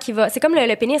de sang qui va... C'est comme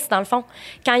le pénis, dans le fond.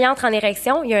 Quand il entre en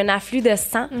érection, il y a un afflux de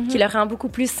sang qui le rend beaucoup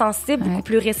plus sensible, beaucoup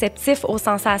plus réceptif aux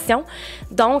sensations.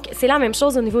 Donc, c'est la même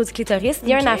chose au niveau du clitoris. Il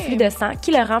y a un afflux de sang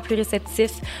qui le rend plus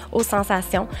réceptif aux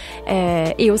sensations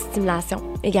et aux stimulations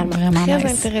également. Vraiment très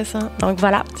intéressant. Donc,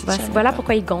 voilà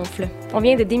pourquoi il gonfle. On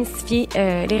vient de démystifier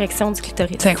l'érection du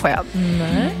clitoris. C'est incroyable.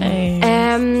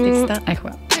 C'est excitant.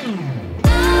 Incroyable.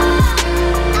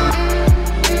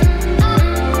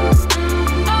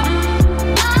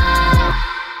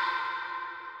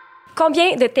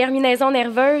 Combien de terminaisons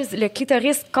nerveuses le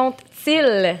clitoris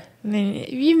compte-t-il?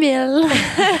 8000. Elle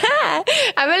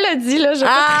me l'a dit, là.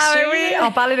 Oui,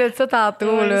 on parlait de ça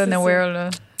tantôt, là, nowhere, là.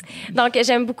 Donc,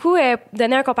 j'aime beaucoup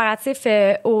donner un comparatif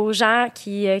aux gens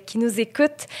qui nous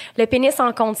écoutent. Le pénis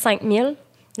en compte 5000.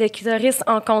 Le clitoris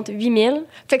en compte 8000.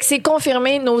 Fait que c'est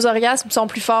confirmé, nos orgasmes sont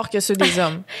plus forts que ceux des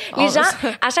hommes. Les gens,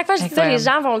 à chaque fois que je dis ça, les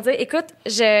gens vont dire, écoute,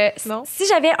 si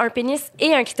j'avais un pénis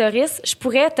et un clitoris, je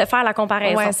pourrais te faire la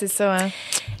comparaison. Ouais, c'est ça.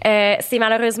 Hein. C'est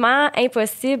malheureusement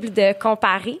impossible de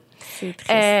comparer. C'est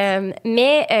triste.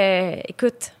 Mais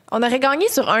écoute, on aurait gagné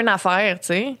sur une affaire, tu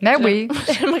sais. Ben oui.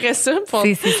 J'aimerais ça.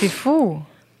 C'est fou.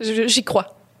 J'y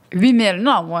crois. 8000,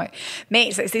 non, ouais. Mais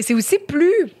c'est aussi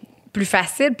plus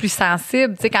facile, plus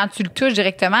sensible, tu sais, quand tu le touches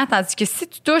directement. Tandis que si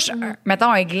tu touches,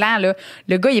 mettons, un gland, là,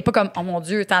 le gars, il est pas comme, oh mon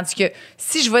Dieu. Tandis que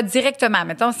si je vais directement,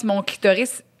 mettons, si mon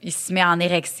clitoris, il se met en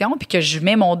érection, puis que je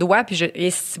mets mon doigt, puis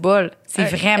c'est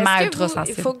vraiment ultra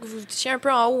sensible. Il faut que vous touchiez un peu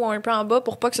en haut ou un peu en bas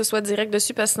pour pas que ce soit direct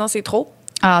dessus, parce que sinon, c'est trop.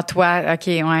 Ah, toi, OK,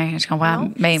 ouais, je comprends.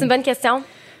 C'est une bonne question.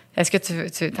 Est-ce que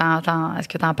est-ce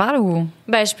que t'en parles ou?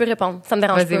 Ben, je peux répondre. Ça me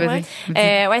dérange pas.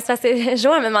 Vas-y. Ouais, c'est parce que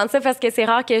Jo, elle me demande ça parce que c'est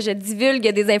rare que je divulgue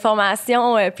des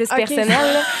informations plus personnelles.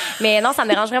 Là. Mais non, ça me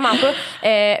dérange vraiment pas.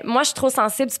 Moi, je suis trop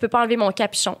sensible. Tu peux pas enlever mon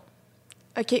capuchon.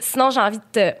 OK. Sinon, j'ai envie de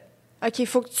te... OK, il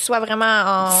faut que tu sois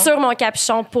vraiment sur mon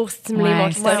capuchon pour stimuler mon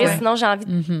clitoris. Sinon, j'ai envie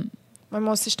de...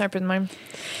 Moi aussi, je suis un peu de même.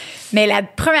 Mais la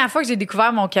première fois que j'ai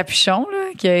découvert mon capuchon,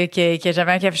 là, que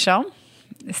j'avais un capuchon,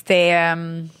 c'était...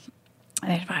 je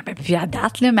me rappelle plus la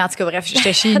date, là, mais en tout cas, bref,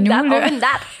 j'étais chez nous. Là. Une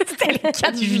date. C'était le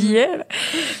 4 juillet. Là.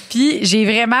 Puis j'ai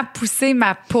vraiment poussé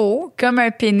ma peau comme un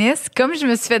pénis, comme je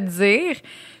me suis fait dire.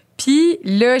 Puis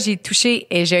là, j'ai touché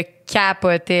et je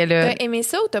capotais. Là. T'as aimé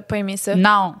ça ou t'as pas aimé ça?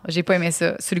 Non, j'ai pas aimé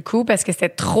ça sur le coup parce que c'était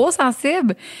trop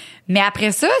sensible. Mais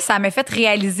après ça, ça m'a fait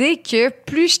réaliser que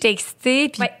plus j'étais excitée,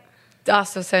 puis... Ouais. Ah,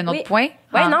 ça, c'est un autre point.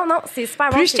 Oui, non, c'est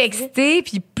super bon. Plus j'étais excitée,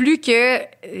 puis plus que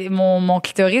mon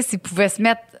clitoris, il pouvait se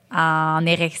mettre en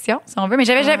érection, si on veut. Mais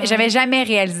j'avais jamais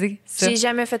réalisé ça. J'ai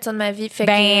jamais fait ça de ma vie. Fait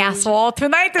à soir,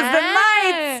 tonight is the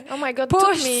night! Oh my God, Push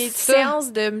toutes mes ça.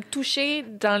 séances de me toucher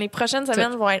dans les prochaines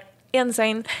semaines vont être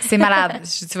insane. C'est malade.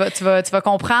 Tu vas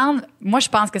comprendre. Moi, je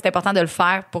pense que c'est important de le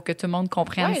faire pour que tout le monde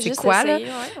comprenne c'est quoi. Là.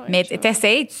 Mais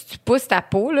t'essayes, tu pousses ta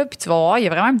peau, là, puis tu vas voir, il y a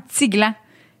vraiment un petit gland.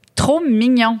 Trop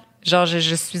mignon. Genre,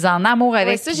 je suis en amour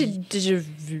avec. Ça, j'ai déjà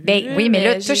vu. Ben oui, mais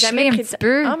là, touche-les un petit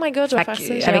peu. Oh my God, je vais faire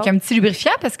ça. Avec un petit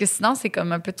lubrifiant, parce que sinon, c'est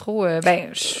comme un peu trop...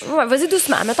 vas-y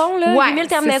doucement. Mettons, là, 8000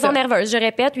 terminaisons nerveuses. Je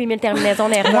répète, 8000 terminaisons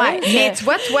nerveuses. Ouais, mais tu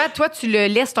vois, toi, tu le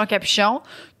laisses ton capuchon.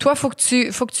 Toi, faut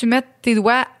que tu mettes tes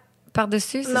doigts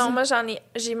par-dessus, c'est Non, ça? moi,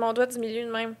 j'ai mon doigt du milieu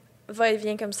de même. Va et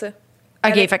vient comme ça.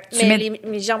 OK, fait que tu mets...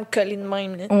 mes jambes collées de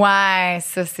même, là. Ouais,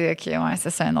 ça, c'est OK. Ouais, ça,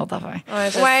 c'est une autre affaire.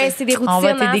 Ouais, c'est des routines. On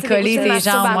va te décoller tes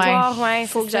jambes, ouais. Il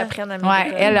faut que j'apprenne à me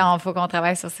Ouais, elle, il faut qu'on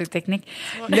travaille sur ces techniques.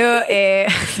 Ouais. Là,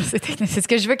 c'est ce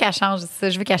que je veux qu'elle change. C'est ça,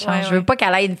 je veux qu'elle change. Je veux pas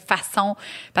qu'elle ait une façon...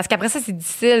 Parce qu'après ça, c'est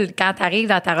difficile quand tu arrives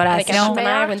dans ta relation.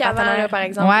 Avec un partenaire, par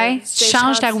exemple. Ouais, tu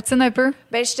changes ta routine un peu?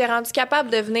 Ben, j'étais rendue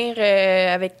capable de venir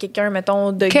avec quelqu'un,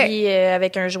 mettons, doggy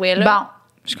avec un jouet, là. Bon.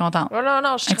 Je suis contente. Oh,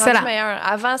 non, je suis rendue meilleure.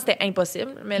 Avant, c'était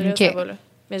impossible, mais là, ça va, là.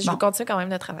 Mais je continue quand même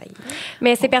de travailler.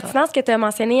 Mais c'est pertinent ce que tu as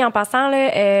mentionné en passant.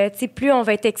 Là, plus on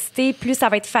va être excité, plus ça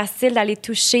va être facile d'aller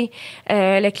toucher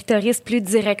le clitoris plus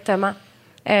directement.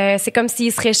 C'est comme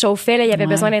s'il se réchauffait. Là, il avait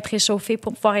besoin d'être réchauffé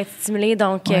pour pouvoir être stimulé.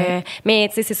 Donc, mais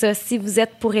c'est ça. Si vous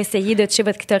êtes pour essayer de toucher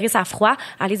votre clitoris à froid,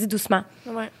 allez-y doucement.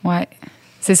 Ouais.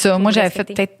 C'est ça. Moi, j'avais fait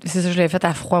c'est ça, je l'avais fait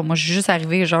à froid. Moi, je suis juste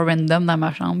arrivée genre random dans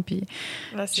ma chambre, puis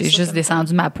j'ai juste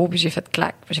descendu ma peau, puis j'ai fait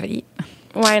clac. Puis j'ai fait...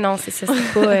 Ouais, non, c'est ça.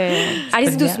 C'est pas...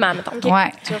 Allez-y doucement, mettons. Okay.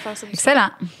 Ouais. Tu vas faire ça. Excellent.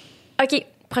 OK.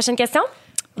 Prochaine question?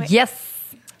 Oui. Yes.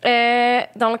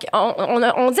 Donc,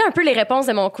 on dit un peu les réponses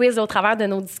de mon quiz au travers de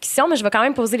nos discussions, mais je vais quand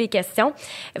même poser les questions.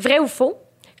 Vrai ou faux?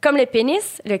 Comme le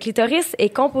pénis, le clitoris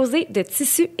est composé de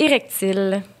tissu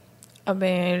érectile. Ah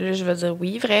ben là, je vais dire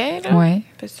oui, vrai. Là. Oui.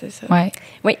 C'est ça. Ouais.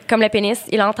 Oui, comme le pénis,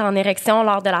 il entre en érection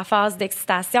lors de la phase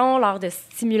d'excitation, lors de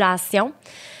stimulation.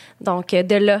 Donc,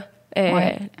 de là,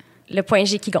 le point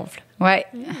G qui gonfle. Ouais.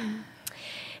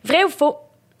 Vrai ou faux?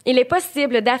 Il est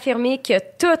possible d'affirmer que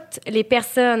toutes les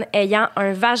personnes ayant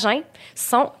un vagin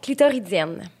sont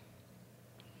clitoridiennes.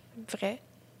 Vrai.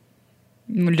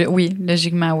 Oui,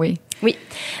 logiquement, oui. Oui.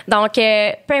 Donc,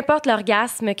 peu importe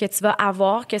l'orgasme que tu vas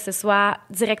avoir, que ce soit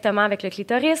directement avec le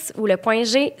clitoris ou le point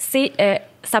G,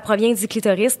 ça provient du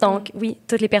clitoris. Donc, oui,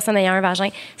 toutes les personnes ayant un vagin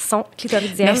sont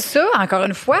clitoridiennes. Mais ça, encore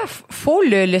une fois, faut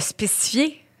le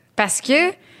spécifier. Parce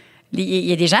que il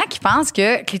y a des gens qui pensent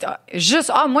que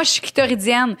juste moi je suis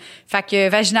clitoridienne, fait que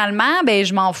vaginalement ben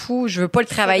je m'en fous, je veux pas le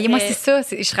travailler. Moi c'est ça,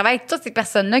 je travaille avec toutes ces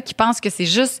personnes-là qui pensent que c'est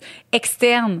juste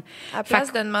externe. À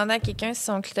place de demander à quelqu'un si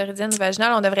sont clitoridiennes ou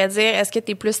vaginales, on devrait dire est-ce que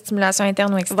tu es plus stimulation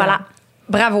interne ou externe. Voilà.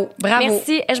 Bravo.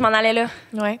 Merci, je m'en allais là.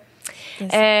 Ouais.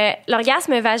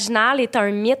 L'orgasme vaginal est un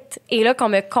mythe. Et là, qu'on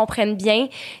me comprenne bien,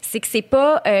 c'est que c'est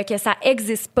pas que ça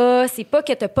existe pas, c'est pas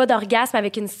que t'as pas d'orgasme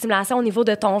avec une stimulation au niveau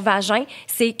de ton vagin,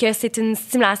 c'est que c'est une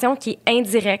stimulation qui est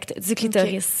indirecte du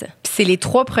clitoris. Okay. Puis c'est les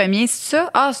 3 premiers, c'est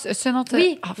ça? Ah, c'est un autre...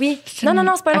 Oui, oui. Non,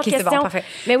 c'est pas une autre question. C'est bon, parfait.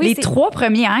 Mais oui, les 3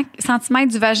 premiers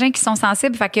centimètres du vagin qui sont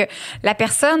sensibles, fait que la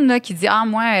personne là, qui dit « Ah,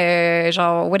 moi,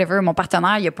 genre, whatever, mon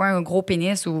partenaire, il a pas un gros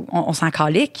pénis » ou on s'en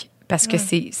calique. Parce que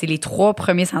c'est les 3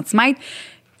 premiers centimètres.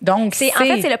 Donc, en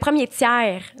fait, c'est le premier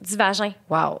tiers du vagin.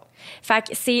 Wow. Fait que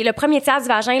c'est le premier tiers du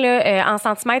vagin, là, en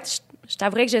centimètres. Je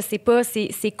t'avouerais que je sais pas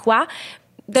c'est quoi.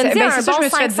 Donne-y un bon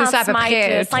 5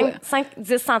 cm,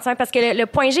 5-10 cm, parce que le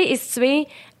point G est situé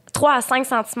 3 à 5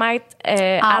 cm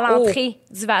à l'entrée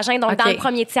du vagin, donc dans le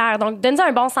premier tiers. Donc, donne-y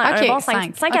un bon 5 à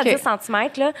 10 cm.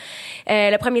 Là.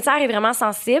 Le premier tiers est vraiment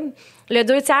sensible. Le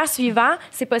 2 tiers suivant,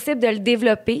 c'est possible de le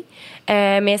développer.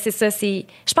 Mais c'est ça,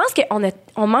 je pense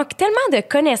qu'on manque tellement de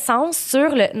connaissances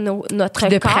sur notre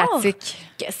de corps. pratique.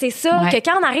 C'est ça, que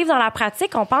quand on arrive dans la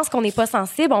pratique, on pense qu'on n'est pas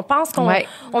sensible, on pense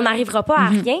qu'on n'arrivera pas à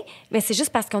rien, mais c'est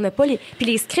juste parce qu'on n'a pas Puis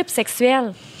les scripts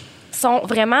sexuels sont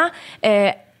vraiment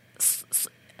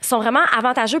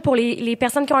avantageux pour les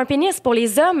personnes qui ont un pénis, pour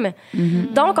les hommes.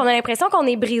 Donc, on a l'impression qu'on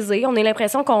est brisé, on a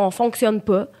l'impression qu'on fonctionne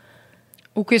pas.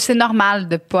 Ou que c'est normal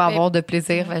de pas avoir de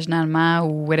plaisir vaginalement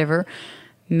ou whatever.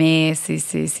 Mais c'est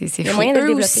fou.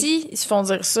 Eux aussi, ils se font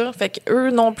dire ça. Fait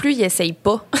qu'eux non plus, ils essayent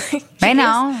pas. Ben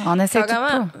non, on essaie tout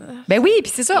pas. Ben oui,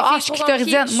 puis c'est ça. Je suis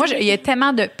clitoridienne. Moi, il y a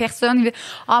tellement de personnes qui disent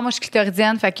moi, je suis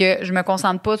clitoridienne, fait que je me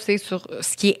concentre pas, tu sais, sur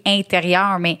ce qui est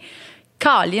intérieur. Mais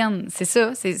Caroline, c'est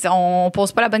ça. On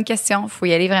pose pas la bonne question. Faut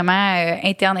y aller vraiment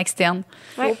interne, externe.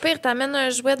 Au pire, t'amènes un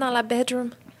jouet dans la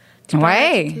bedroom.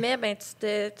 Ouais. Tu te mets, tu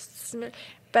te stimules.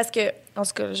 Parce que, en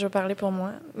tout cas, je vais parler pour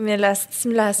moi, mais la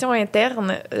stimulation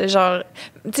interne, genre,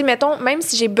 tu sais, mettons, même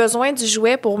si j'ai besoin du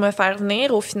jouet pour me faire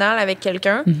venir au final avec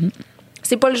quelqu'un,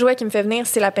 c'est pas le jouet qui me fait venir,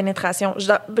 c'est la pénétration.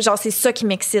 Genre, c'est ça qui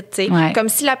m'excite, tu sais. Ouais. Comme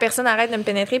si la personne arrête de me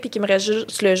pénétrer puis qu'il me reste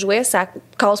juste le jouet, ça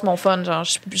casse mon fun, genre,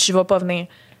 je vais pas venir.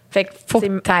 Fait que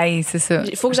c'est ça.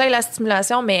 Il faut que j'aille la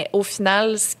stimulation, mais au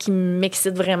final, ce qui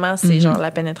m'excite vraiment, c'est genre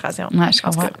la pénétration. Ouais, je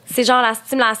comprends. C'est genre la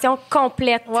stimulation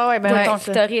complète de ton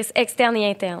ça. clitoris, externe et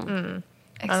interne.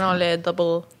 Ah non, le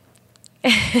double.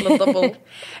 Le double.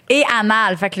 Et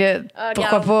anal, fait que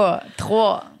pourquoi pas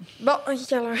 3. Bon,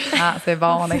 quelle heure? Ah, c'est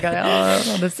bon, on est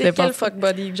correct. C'est quel fuck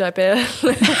body que j'appelle?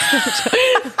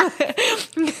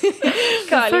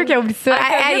 C'est sûr qu'il oublie ça.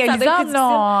 Exemple,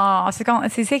 là,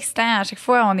 c'est excitant. À chaque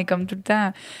fois, on est comme tout le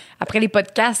temps. Après les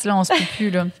podcasts, là, on se peut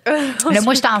plus. Là. Là,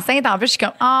 moi, je suis enceinte. En plus, je suis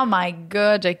comme, oh my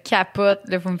God, je capote.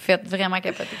 Là, vous me faites vraiment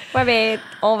capoter. Ouais, ben,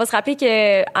 on va se rappeler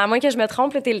que, à moins que je me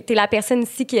trompe, t'es la personne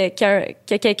ici qui a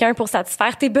quelqu'un pour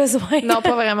satisfaire tes besoins. Non,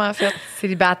 pas vraiment, en fait.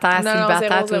 Célibataire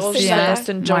aussi.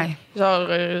 C'est une joke. Ouais. Genre,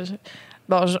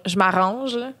 bon, je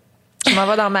m'arrange, là. Je m'en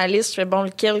vais dans ma liste, je fais bon,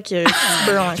 lequel qui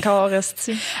peut encore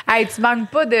rester. Hey, tu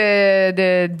manques pas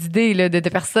d'idées, là, de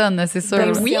personnes, c'est sûr.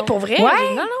 Ben oui, pour vrai.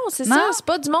 Ouais. Non, c'est ça. C'est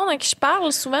pas du monde à qui je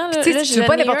parle souvent. Là, tu sais,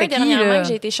 pas n'importe qui. Dernièrement, que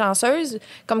j'ai été chanceuse,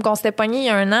 comme qu'on s'était pogné il y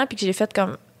a 1 an, puis que j'ai fait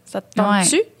comme, ça te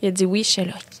tente-tu? Il a dit oui, je suis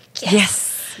là. Yes!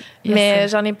 Mais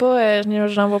j'en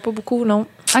vois pas beaucoup, non.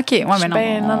 OK, ouais,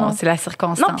 mais non, c'est la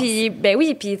circonstance. Non, puis, ben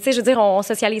oui, puis, tu sais, je veux dire, on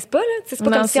socialise pas, là. C'est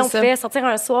pas comme si on pouvait sortir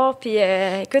un soir, puis,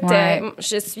 écoute,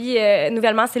 je suis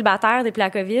nouvellement célibataire depuis la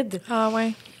COVID. Ah,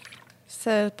 ouais.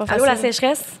 C'est pas facile. Allô, la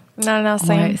sécheresse? Non,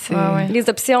 c'est. Les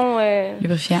options.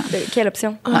 Lubrifiant. Quelle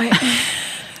option?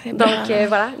 Ouais. Donc,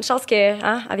 voilà, une chance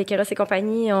que, avec Eros et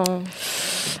compagnie, on.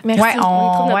 Merci. Ouais,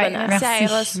 on trouve notre bonheur. Merci à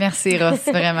Eros. Merci, Eros,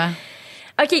 vraiment.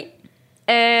 OK.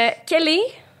 Quel est.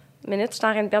 Minute, je suis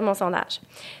en train de perdre mon sondage.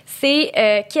 C'est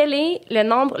quel est le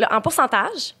nombre, en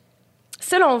pourcentage,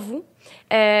 selon vous,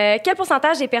 quel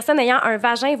pourcentage des personnes ayant un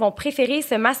vagin vont préférer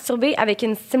se masturber avec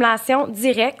une stimulation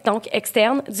directe, donc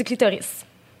externe, du clitoris?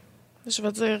 Je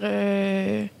vais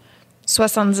dire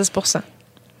 70%.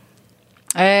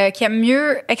 Qui aime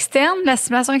mieux externe, la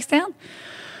stimulation externe?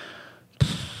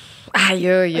 Aïe,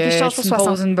 aïe, Ok, je change tu pour me 60.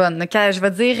 poses une bonne. Je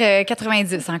vais dire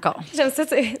 90 encore. J'aime ça,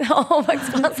 on va que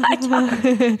tu penses à quoi?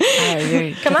 Aïe,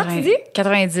 aïe, Comment 80, tu dis?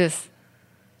 90.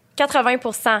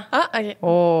 80%. Ah, OK.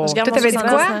 Oh. Je garde Toi, mon t'avais dit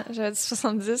 70, quoi? hein. J'avais dit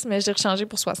 70, mais j'ai rechangé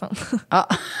pour 60. Ah.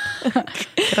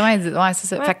 90, ouais, c'est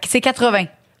ça. Ouais. Fait que c'est 80.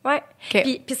 Ouais. OK.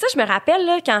 Puis ça, je me rappelle,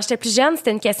 là, quand j'étais plus jeune,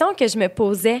 c'était une question que je me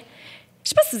posais. Je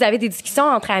sais pas si vous avez des discussions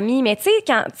entre amis, mais tu sais,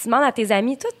 quand tu demandes à tes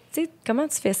amis, toi, tu sais, comment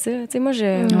tu fais ça? Tu sais, moi,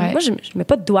 je mets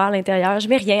pas de doigts à l'intérieur, je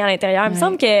mets rien à l'intérieur. Il me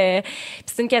semble que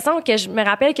c'est une question que je me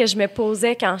rappelle que je me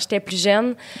posais quand j'étais plus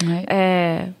jeune.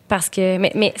 Ouais. Parce que,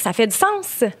 mais ça fait du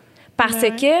sens. Parce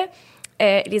que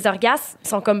les orgasmes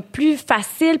sont comme plus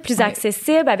faciles, plus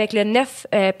accessibles avec le 9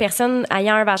 personnes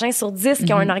ayant un vagin sur 10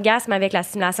 qui ont un orgasme avec la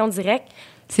stimulation directe.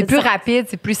 C'est plus rapide,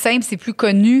 c'est plus simple, c'est plus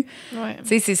connu. Ouais.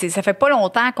 Tu sais, ça fait pas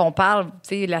longtemps qu'on parle, tu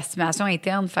sais, de la stimulation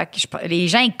interne. Fait que les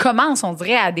gens, ils commencent, on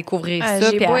dirait, à découvrir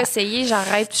ça. J'ai puis beau à... essayer,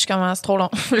 j'arrête puis je commence trop long.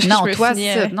 Non, Je me toi,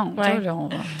 finis, c'est ça. Non, ouais. toi, là, on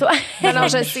va... Toi, Non,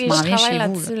 je sais, m'en je viens travaille chez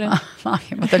vous, là-dessus. là. Là.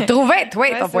 On va te le trouver, toi,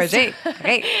 Ouais, ton c'est projet.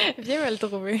 Hey, Viens me le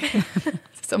trouver.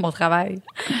 c'est ça mon travail.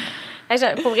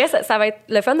 pour vrai, ça va être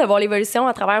le fun de voir l'évolution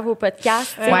à travers vos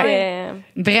podcasts. Ouais.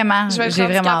 Vraiment, Je vais être j'ai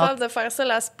vraiment capable hâte. de faire ça,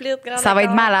 la split. Grand Ça va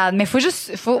être écart. malade. Mais faut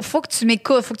que tu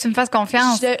m'écoutes, faut que tu me fasses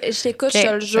confiance. Je t'écoute, OK, je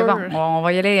te le c'est jure. bon, on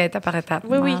va y aller étape par étape.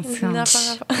 Oui, oui. Mention. Une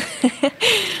affaire.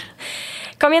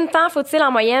 Combien de temps faut-il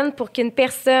en moyenne pour qu'une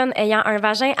personne ayant un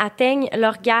vagin atteigne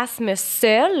l'orgasme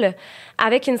seule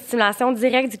avec une stimulation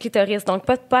directe du clitoris? Donc,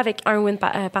 pas avec un ou une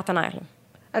partenaire. Là.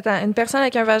 Attends, une personne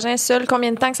avec un vagin seul,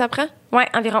 combien de temps que ça prend? Ouais,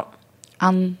 environ.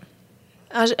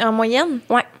 En moyenne?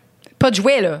 Ouais. Pas de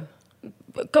jouet, là.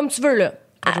 Comme tu veux, là.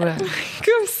 Pas de jouet.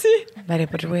 Comme si. Ben, elle a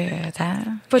pas de jouet. Attends.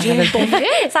 Pas de jouet pour vrai.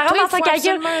 Ça rentre Toi, dans il son faut calcul.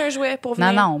 absolument un jouet pour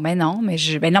venir. Non, mais non. Mais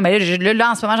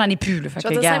là, en ce moment, j'en ai plus. Là, fait Je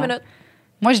que, vais dire 5 regarde. minutes.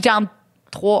 Moi, je dis entre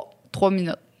 3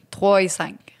 minutes. 3 et 5.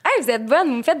 Hey, vous êtes bonne.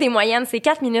 Vous me faites des moyennes. C'est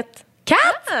 4 minutes. 4?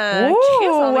 Ah, Chris,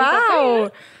 on est pas pire, là.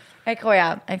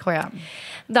 Incroyable, incroyable.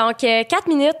 Donc, 4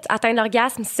 minutes, atteindre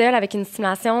l'orgasme seul avec une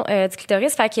stimulation du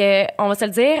clitoris. Fait que, on va se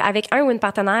le dire, avec un ou une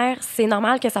partenaire, c'est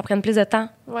normal que ça prenne plus de temps.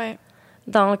 Ouais.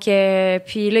 Donc,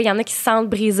 puis là, il y en a qui se sentent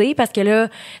brisés parce que là,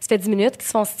 ça fait 10 minutes qu'ils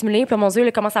se font stimuler. Puis là, mon Dieu,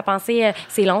 là, commence à penser,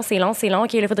 c'est long. OK, là,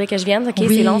 il faudrait que je vienne. OK,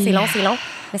 Oui. c'est long.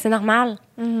 Mais c'est normal.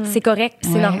 C'est correct,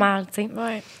 puis c'est Ouais. normal, tu sais.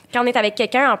 Ouais. Quand on est avec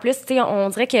quelqu'un, en plus, tu sais, on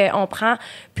dirait qu'on prend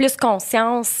plus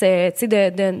conscience, tu sais,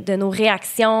 de nos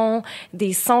réactions,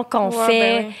 des sons qu'on Ouais,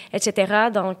 fait, ben oui. etc.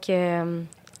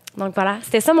 Donc voilà,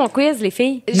 c'était ça mon quiz, les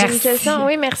filles. J'ai une Merci. question.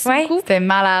 Oui, merci Ouais. beaucoup. C'était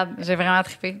malade. J'ai vraiment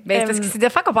trippé. Ben, c'est parce que c'est des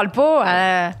fois qu'on parle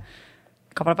pas.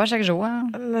 Qu'on parle pas chaque jour. Hein.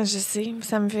 Non, je sais,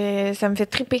 ça me fait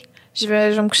triper. Je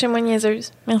vais me coucher moins niaiseuse.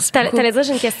 Merci beaucoup. T'allais dire,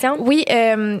 j'ai une question? Oui,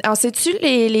 alors sais-tu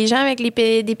les gens avec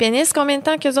des pénis, combien de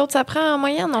temps qu'eux autres ça prend en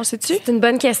moyenne? On le sais-tu? C'est une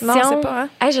bonne question. Non, c'est pas, hein?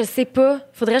 Hey, je sais pas.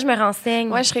 Faudrait que je me renseigne.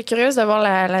 Ouais, je serais curieuse de voir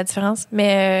la différence.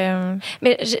 Mais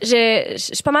Mais je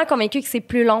suis pas mal convaincue que c'est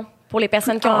plus long pour les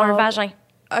personnes qui ont un vagin.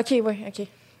 OK, oui, OK.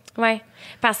 Ouais,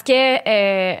 parce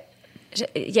que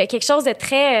il y a quelque chose de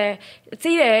très tu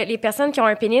sais les personnes qui ont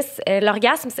un pénis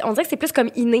l'orgasme on dirait que c'est plus comme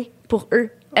inné pour eux.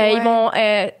 Ouais. Ils vont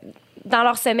dans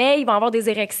leur sommeil, ils vont avoir des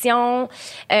érections.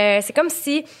 C'est comme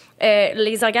si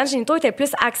les organes génitaux étaient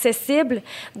plus accessibles.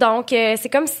 Donc c'est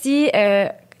comme si tu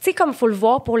sais comme faut le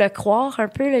voir pour le croire un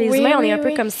peu là, les Oui, humains on oui, est un peu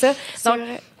oui. comme ça. C'est Donc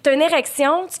vrai. t'as une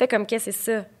érection, tu fais comme qu'est-ce que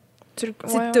c'est ça? Tu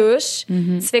Tu ouais, touches,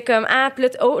 Mm-hmm. tu fais comme puis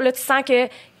là tu sens que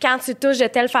quand tu touches de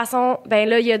telle façon, ben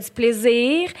là il y a du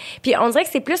plaisir. Puis on dirait que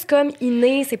c'est plus comme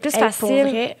inné, c'est plus Hey, facile. Pour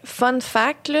vrai, fun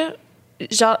fact, là,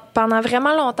 genre, pendant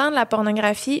vraiment longtemps de la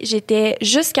pornographie, j'étais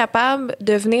juste capable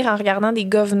de venir en regardant des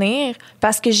gars venir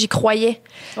parce que j'y croyais.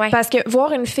 Ouais. Parce que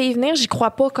voir une fille venir, j'y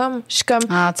crois pas comme. Je suis comme.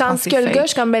 Ah, tu penses tandis que que c'est le fake. gars, je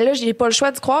suis comme, ben là, j'ai pas le choix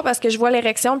d'y croire parce que je vois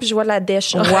l'érection puis je vois de la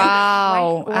dèche. Wow! Ouais,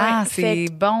 ouais. Ah, Fait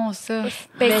c'est bon, ça. Ben,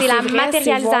 Mais c'est c'est la vrai,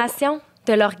 matérialisation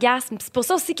de l'orgasme. Puis c'est pour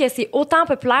ça aussi que c'est autant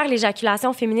populaire,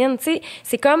 l'éjaculation féminine. Tu sais,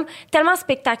 c'est comme tellement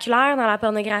spectaculaire dans la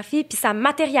pornographie, puis ça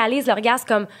matérialise l'orgasme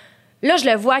comme... Là, je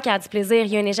le vois qu'il y a du plaisir,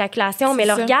 il y a une éjaculation, mais C'est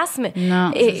ça. l'orgasme,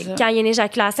 Non, c'est ça. quand il y a une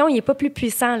éjaculation, il est pas plus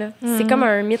puissant. Là. C'est comme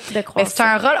un mythe de Mais croissance. c'est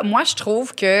un rôle. Moi, je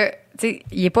trouve que. Tu sais,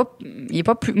 il est pas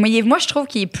plus. Moi, je trouve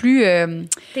qu'il est plus.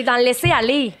 T'es dans le laisser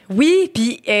aller. Oui,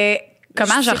 puis.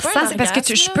 Comment je C'est pas ressens? un C'est parce que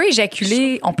je orgasme, peux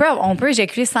éjaculer. On peut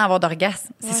éjaculer sans avoir d'orgasme.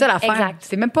 C'est ça l'affaire. exact.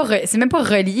 C'est même pas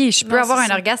relié. Je peux Non, avoir c'est un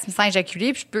ça. orgasme sans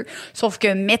éjaculer, puis je peux. Sauf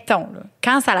que, mettons, là,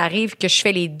 quand ça arrive que je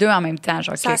fais les deux en même temps,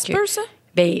 genre Ça que- se peut, ça?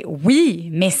 Ben oui,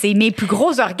 mais c'est mes plus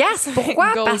gros orgasmes.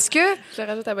 Pourquoi? Gold. Parce que Je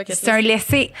rajoute à bucket c'est un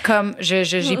laisser comme j'ai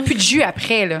plus de jus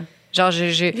après là. Genre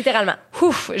Littéralement.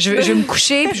 ouf, je veux me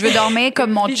coucher puis je veux dormir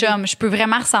comme mon chum. Je peux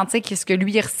vraiment ressentir ce que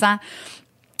lui il ressent.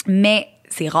 Mais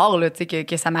c'est rare là, tu sais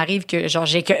que ça m'arrive que genre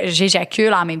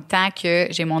j'éjacule en même temps que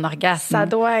j'ai mon orgasme. Ça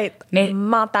doit être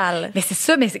mental. Mais c'est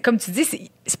ça, mais comme tu dis,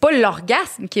 c'est pas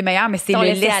l'orgasme qui est meilleur, mais c'est le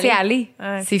laisser aller.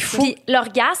 Ouais. C'est fou. Puis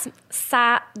l'orgasme,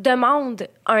 ça demande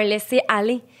un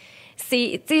laisser-aller.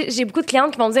 Tu sais, j'ai beaucoup de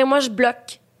clientes qui vont me dire, moi, je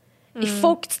bloque. Il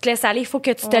faut que tu te laisses aller, il faut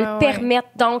que tu te le permettes.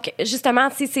 Donc, justement,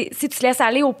 si tu te laisses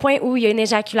aller au point où il y a une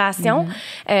éjaculation,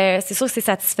 c'est sûr que c'est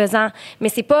satisfaisant. Mais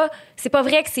c'est pas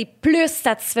vrai que c'est plus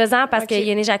satisfaisant parce qu'il y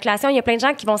a une éjaculation. Il y a plein de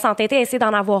gens qui vont s'entêter à essayer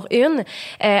d'en avoir une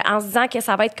en se disant que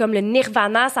ça va être comme le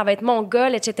nirvana, ça va être mon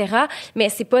goal, etc. Mais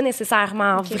c'est pas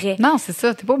nécessairement vrai. Non, c'est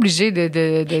ça. T'es pas obligé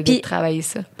de travailler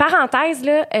ça. Parenthèse,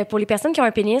 là, pour les personnes qui ont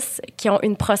un pénis, qui ont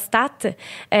une prostate, tu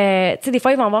sais, des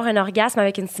fois, ils vont avoir un orgasme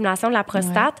avec une stimulation de la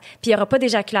prostate, puis il n'y aura pas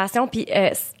d'éjaculation, puis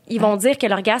ils vont dire que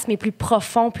l'orgasme est plus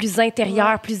profond, plus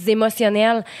intérieur, plus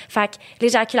émotionnel. Fait que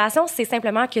l'éjaculation, c'est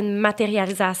simplement qu'une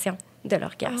matérialisation de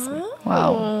l'orgasme.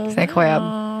 Wow, c'est incroyable.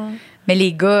 Mais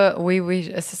les gars,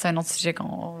 oui, c'est un autre sujet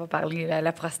qu'on va parler,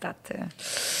 la prostate.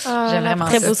 J'aime vraiment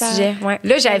Très ça. beau sujet, ouais.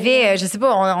 Là, j'avais, je sais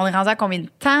pas, on est rendu à combien de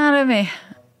temps, là, mais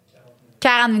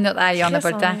 40 minutes. Aïe, on n'a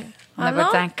pas le temps. On n'a pas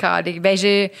le temps. Calé. Ben,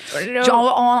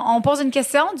 on pose une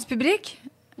question du public?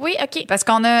 Oui, OK. Parce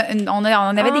qu'on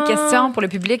avait des questions pour le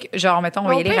public. Genre, mettons, on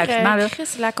va y aller rapidement. Là. Chris,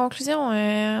 la conclusion,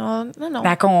 non.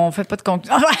 Ben, on fait pas de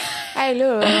conclusion. Hey,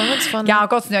 là, on a du fun. On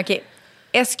continue, OK.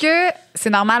 Est-ce que c'est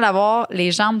normal d'avoir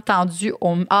les jambes tendues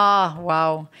au... Ah,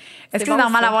 wow. Est-ce que c'est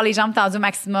normal d'avoir les jambes tendues au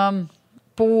maximum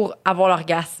pour avoir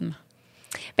l'orgasme?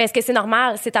 Ben, est-ce que c'est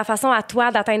normal? C'est ta façon à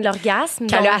toi d'atteindre l'orgasme.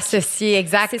 Qu'elle a associé,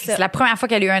 exact. C'est la première fois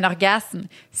qu'elle a eu un orgasme.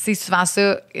 C'est souvent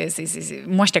ça.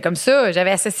 Moi, j'étais comme ça.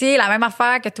 J'avais associé la même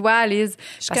affaire que toi, Liz.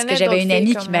 Parce que j'avais une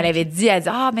amie qui me l'avait dit. Elle dit,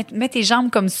 mets tes jambes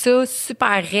comme ça,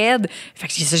 super raides. Fait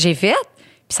que ça, j'ai fait.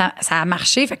 Puis ça a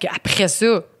marché. Fait que après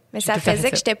ça... Mais ça faisait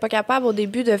que j'étais pas capable au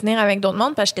début de venir avec d'autres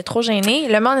mondes parce que j'étais trop gênée.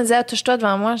 Le monde disait, touche-toi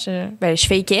devant moi. Je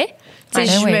fakeais.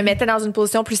 Je me mettais dans une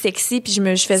position plus sexy puis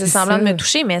je faisais semblant de me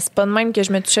toucher, mais c'est pas de même que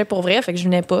je me touchais pour vrai, fait que je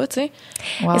venais pas, tu sais.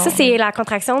 Wow. Et ça, c'est la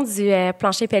contraction du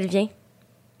plancher pelvien.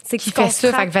 C'est qui fait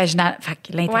ça, fait que vaginal, fait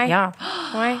que l'intérieur.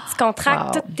 Ouais, tu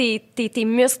contractes tous tes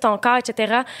muscles, ton corps,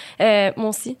 etc. Moi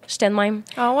aussi, j'étais de même.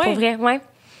 Ah ouais? Pour vrai, ouais.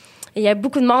 Il y a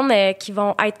beaucoup de monde qui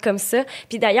vont être comme ça.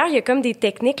 Puis d'ailleurs, il y a comme des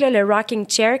techniques, là, le rocking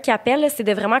chair qui appelle, là, c'est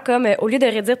de vraiment comme, au lieu de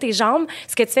raidir tes jambes,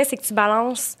 ce que tu fais, c'est que tu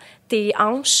balances tes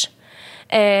hanches.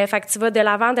 Fait que tu vas de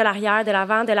l'avant, de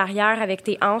l'arrière avec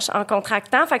tes hanches en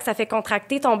contractant. Fait que ça fait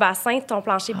contracter ton bassin, ton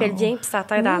plancher pelvien, puis ça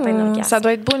t'aide à atteindre l'orgasme. Ça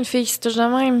doit être beau, une fille qui se touche de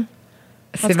même.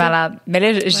 C'est malade. Mais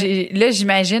là,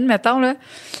 j'imagine, mettons, là,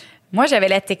 moi, j'avais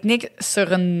la technique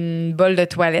sur une bolle de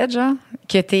toilette, genre,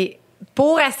 qui était...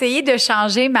 Pour essayer de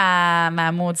changer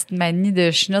ma maudite manie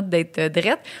de chenoute d'être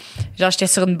drette, genre, j'étais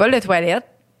sur une bolle de toilette.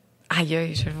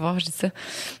 Aïe, je vais voir, je dis ça.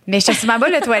 Mais j'étais sur ma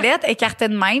bolle de toilette, écartée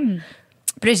de même.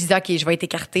 Puis là, je disais, OK, je vais être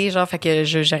écartée, genre, fait que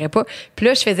j'aurais pas. Puis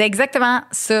là, je faisais exactement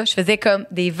ça. Je faisais comme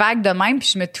des vagues de même,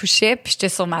 puis je me touchais, puis j'étais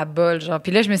sur ma bolle, genre.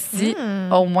 Puis là, je me suis dit,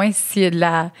 au moins, s'il y a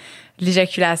de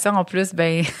l'éjaculation en plus,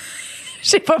 ben...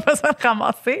 j'ai pas besoin de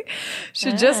ramasser. Je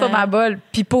suis déjà sur ma bolle.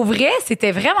 Puis pour vrai,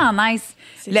 c'était vraiment nice.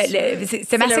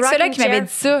 C'est ma sexologue qui m'avait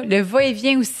dit ça. Le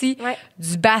va-et-vient aussi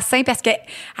du bassin. Parce qu'elle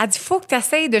dit, faut que tu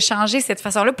essaies de changer cette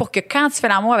façon-là pour que quand tu fais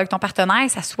l'amour avec ton partenaire,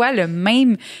 ça soit le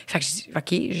même. Fait que je dis,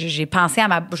 OK, j'ai pensé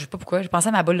à je sais pas pourquoi, j'ai pensé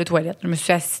à ma bolle de toilette. Je me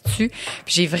suis assise dessus.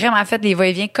 Puis j'ai vraiment fait les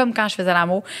va-et-vient comme quand je faisais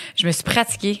l'amour. Je me suis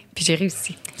pratiquée, puis j'ai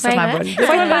réussi sur ma bolle.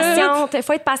 Faut être patiente.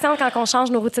 Faut être patiente quand on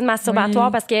change nos routines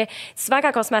masturbatoires parce que souvent,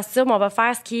 quand on se masturbe, on va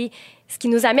faire ce qui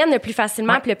nous amène le plus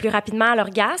facilement puis le plus rapidement à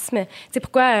l'orgasme. Tu sais,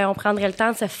 pourquoi on prendrait le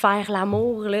temps de se faire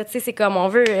l'amour, là? Tu sais, c'est comme on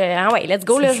veut, let's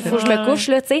go, là, faut que je me couche,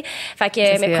 là, tu sais. Fait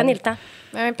que, mais prenez le temps.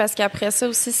 Oui, parce qu'après ça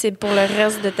aussi, c'est pour le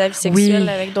reste de ta vie sexuelle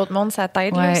avec d'autres mondes, ça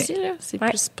t'aide là aussi, là. C'est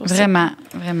plus pour ça.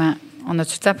 Vraiment. On a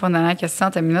tout le temps pour une dernière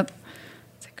question, ta minute.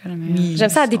 J'aime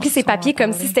ça, elle déplie ses papiers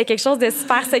comme si c'était quelque chose de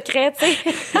super secret, tu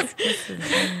sais.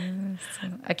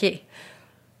 OK.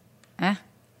 Hein?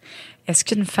 Est-ce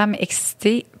qu'une femme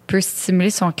excitée peut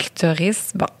stimuler son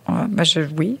clitoris? Bon,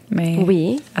 oui, mais...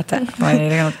 Oui. Attends,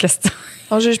 une autre question.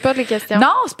 On juge pas les questions.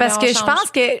 Non, c'est parce que je pense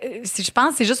que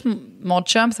c'est juste mon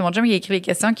chum, c'est mon chum qui a écrit les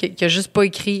questions, qui a juste pas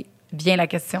écrit bien la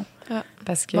question. Ah.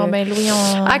 Parce que... Bon, ben Louis,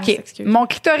 on s'excuse. Mon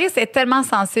clitoris est tellement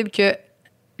sensible que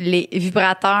les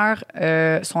vibrateurs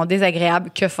sont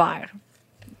désagréables. Que faire?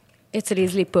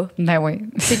 Utilise-les pas. Ben oui.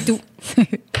 C'est tout.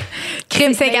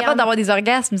 Crime, c'est incapable d'avoir des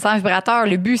orgasmes sans vibrateur.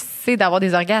 Le but, c'est d'avoir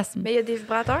des orgasmes. Mais il y a des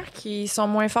vibrateurs qui sont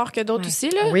moins forts que d'autres aussi,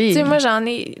 là. Oui. Tu sais, moi, j'en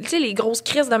ai... Tu sais, les grosses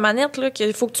crises de manette, là,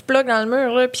 qu'il faut que tu plugues dans le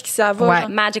mur, là, puis que ça va. Ouais. Genre,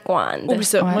 Magic Wand. oublie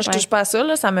ça. Moi, je touche pas à ça,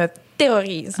 là. Ça me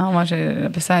terrorise. Ah, moi,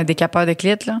 j'appelle ça un décapeur de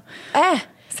clit, là.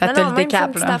 Ça te le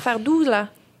décape, là. C'est là. affaire 12, là.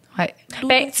 Ouais.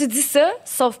 Ben, tu dis ça,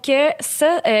 sauf que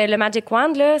ça, le Magic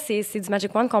Wand, là, c'est du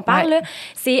Magic Wand qu'on parle, Ouais. là.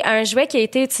 C'est un jouet qui a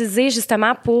été utilisé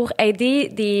justement pour aider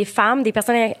des femmes, des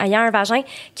personnes ayant un vagin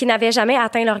qui n'avaient jamais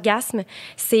atteint l'orgasme.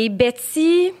 C'est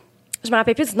Betty... Je me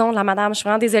rappelle plus du nom de la madame, je suis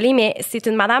vraiment désolée, mais c'est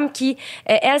une madame qui,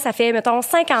 elle, ça fait, mettons,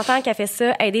 50 ans qu'elle fait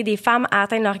ça, aider des femmes à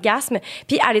atteindre l'orgasme,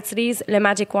 puis elle utilise le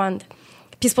Magic Wand.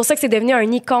 Puis c'est pour ça que c'est devenu un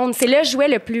icône. C'est le jouet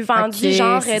le plus vendu, Ok,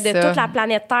 genre, c'est de ça. toute la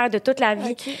planète Terre, de toute la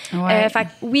vie. Ouais. Fait que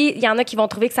oui, il y en a qui vont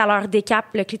trouver que ça leur décape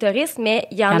le clitoris, mais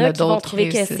il y en a qui vont d'autres trouver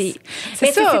qui que c'est... réussissent. Mais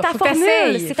C'est ça, c'est ta faut que formule.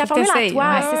 t'essayes, C'est ta faut que formule à t'essayes. toi,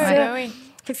 Ouais, c'est ouais. ça. oui.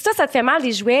 Fait que si ça te fait mal,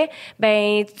 des jouets,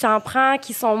 ben tu en prends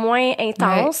qui sont moins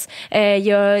intenses. Il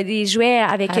y a des jouets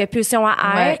avec pulsion à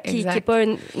air, Ouais, qui exact. est pas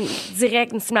une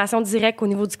stimulation directe au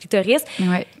niveau du clitoris.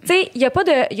 Ouais. Tu sais, il y a pas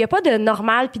de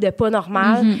normal puis de pas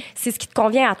normal. Mm-hmm. C'est ce qui te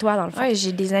convient à toi, dans le fond. Ouais,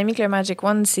 j'ai des amis que le Magic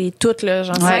Wand, c'est tout, là.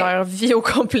 Genre, Ouais. c'est leur vie au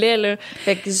complet, là.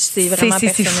 Fait que c'est vraiment C'est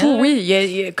personnel. fou, oui. Il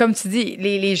y a, comme tu dis,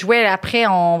 les jouets, après,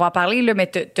 on va en parler, là, mais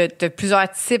t'as plusieurs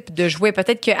types de jouets.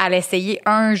 Peut-être qu'elle a essayé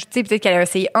peut-être qu'elle a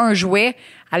essayé un jouet,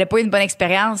 elle n'a pas eu une bonne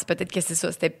expérience, peut-être que c'est ça,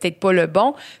 c'était peut-être pas le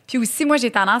bon. Puis aussi, moi,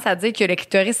 j'ai tendance à dire que le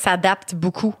clitoris s'adapte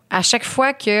beaucoup. À chaque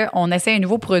fois qu'on essaie un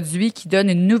nouveau produit qui donne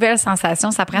une nouvelle sensation,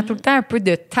 ça prend tout le temps un peu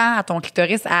de temps à ton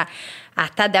clitoris à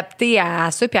t'adapter à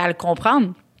ça puis à le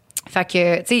comprendre. Fait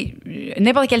que, tu sais,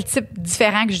 n'importe quel type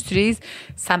différent que j'utilise,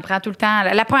 ça me prend tout le temps.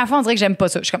 La première fois, on dirait que j'aime pas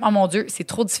ça. Je suis comme, oh mon Dieu, c'est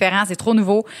trop différent, c'est trop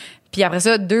nouveau. Puis après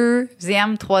ça,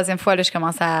 deuxième, troisième fois, là, je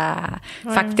commence à...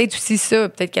 Ouais. Fait que peut-être aussi ça,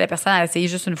 peut-être que la personne a essayé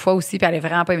juste une fois aussi, puis elle a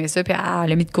vraiment pas aimé ça, puis elle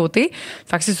l'a mis de côté.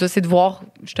 Fait que c'est ça, c'est de voir,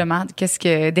 justement,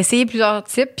 d'essayer plusieurs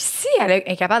types. Puis si elle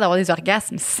est capable d'avoir des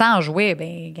orgasmes sans jouer,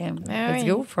 ben, let's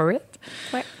go for it.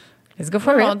 Ouais. Let's go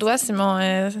for Mon it. doigt, c'est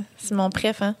mon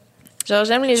préf, hein. Genre,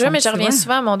 j'aime les jeux, Son mais je petit reviens doigt.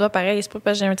 souvent à mon doigt pareil. C'est pas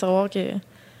parce que j'ai un tiroir que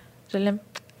je l'aime.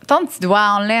 Ton petit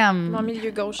doigt, on l'aime. Mon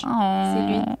milieu gauche. Oh, C'est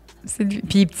lui. C'est lui.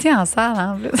 Puis il est petit en salle,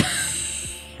 en plus.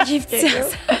 J'ai petit.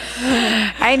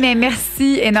 Hey, mais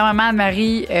merci énormément,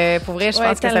 Anne-Marie. Pour vrai, je Ouais,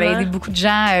 pense que ça a tellement. aidé beaucoup de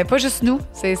gens. Pas juste nous.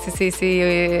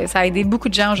 Ça a aidé beaucoup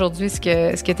de gens aujourd'hui, ce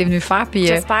que tu es venu faire. Puis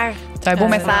J'espère. c'est un beau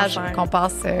message j'espère. qu'on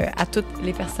passe à toutes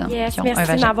les personnes Yes, qui ont un merci de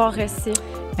vagin. m'avoir reçu.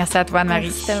 Merci à toi, Anne-Marie.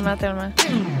 Merci tellement, tellement.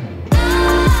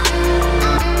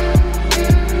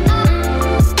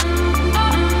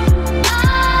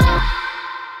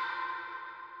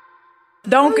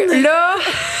 Donc là,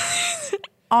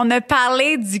 on a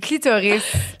parlé du clitoris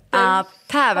en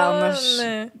tabarnouche.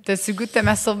 Fun. T'as-tu le goût de te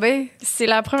masturber? C'est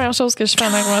la première chose que je fais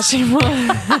en arrivant chez moi.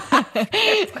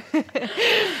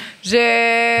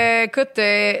 Écoute,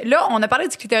 là, on a parlé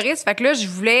du clitoris, fait que là, je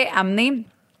voulais amener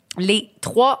les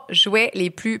 3 jouets les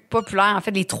plus populaires, en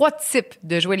fait, les 3 types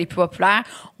de jouets les plus populaires.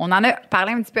 On en a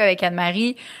parlé un petit peu avec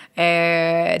Anne-Marie,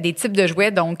 des types de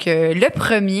jouets. Donc, le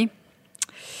premier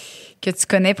que tu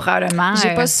connais probablement.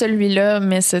 J'ai pas celui-là,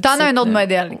 mais ce T'en as un type, autre là.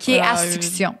 modèle qui est à Ah,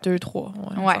 succion. 2, 3.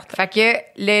 Ouais. Fait que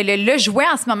le jouet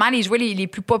en ce moment, les jouets les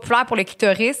plus populaires pour le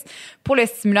clitoris, pour le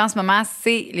stimulant en ce moment,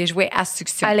 c'est les jouets à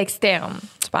succion. À l'externe,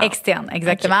 tu parles. Externe,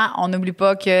 exactement. On n'oublie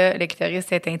pas que le clitoris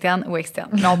est interne ou externe.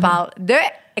 Là, on parle de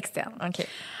externe. OK.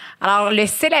 Alors, le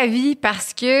c'est la vie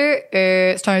parce que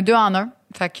c'est un 2 en 1.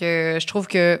 Fait que je trouve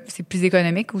que c'est plus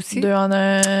économique aussi. 2 en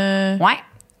 1. Ouais.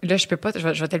 Là, je peux pas, je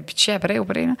vais te le pitcher après. Là.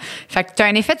 Fait que tu as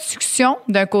un effet de succion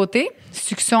d'un côté,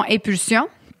 succion-impulsion,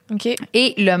 OK.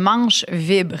 et le manche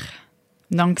vibre.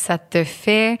 Donc, ça te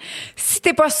fait... Si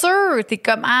t'es pas sûr, t'es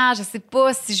comme, je sais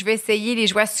pas si je vais essayer les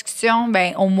jouets à succion,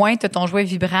 ben au moins, t'as ton jouet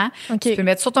vibrant. OK. Tu peux le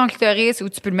mettre sur ton clitoris ou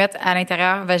tu peux le mettre à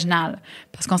l'intérieur vaginal.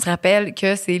 Parce qu'on se rappelle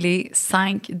que c'est les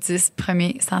 5-10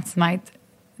 premiers centimètres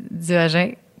du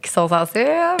vagin qui sont sensibles.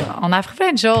 On a appris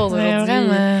plein de choses Ouais, aujourd'hui.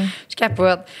 vraiment. Je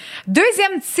capote.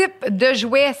 Deuxième type de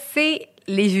jouet, c'est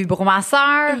les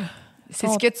vibromasseurs. C'est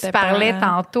ce que tu t'es parlais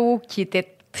parlant. tantôt, qui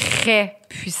était très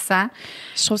puissant.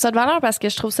 Je trouve ça de valeur parce que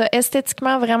je trouve ça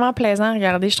esthétiquement vraiment plaisant à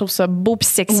regarder. Je trouve ça beau puis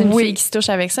sexy, une Oui. fille qui se touche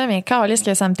avec ça, mais calisse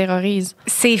que ça me terrorise.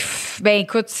 Ben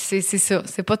écoute, c'est ça.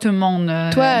 C'est pas tout le monde.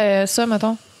 Toi, ça,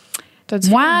 mettons, t'as du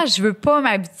Moi, je veux pas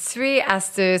m'habituer à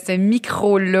ce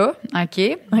micro-là,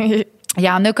 OK? fun? Il y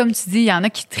en a, comme tu dis, il y en a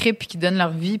qui trippent et qui donnent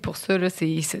leur vie pour ça. Là.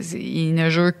 Ils ne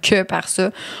jurent que par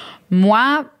ça.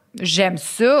 Moi, j'aime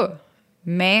ça,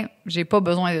 mais j'ai pas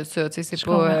besoin de ça. Tu sais, c'est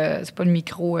pas le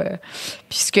micro.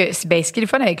 Puis ce qui est le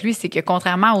fun avec lui, c'est que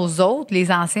contrairement aux autres,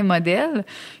 les anciens modèles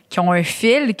qui ont un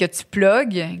fil que tu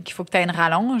plugues, qu'il faut que tu aies une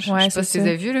rallonge. Ouais, je sais pas si tu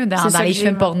les as vus là, dans les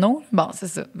films porno. Bon, c'est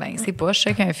ça. Ben, c'est pas. Je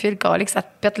sais qu'un fil, que ça te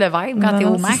pète le verbe quand t'es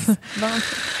au max. Bon.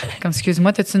 Comme,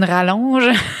 excuse-moi, t'as-tu une rallonge?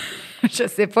 Je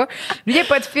sais pas. Lui, il n'y a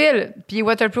pas de fil. Puis il est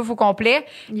waterproof au complet.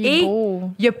 Il est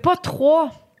beau. Il n'y a pas 3.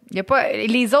 Il y a pas,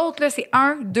 les autres, là, c'est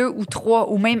 1, 2 ou 3,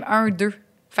 ou même 1, 2.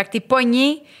 Fait que t'es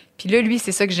pogné. Puis là, lui,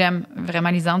 c'est ça que j'aime vraiment,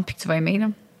 Lisande, puis que tu vas aimer, là.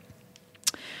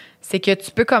 C'est que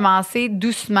tu peux commencer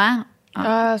doucement.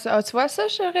 Tu vois ça,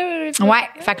 chérie? Ouais.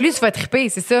 Fait que lui, tu vas triper,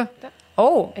 c'est ça.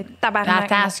 Oh! Tabarnak.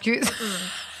 Attends, excuse.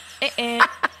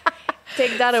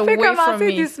 Take that Tu away peux from commencer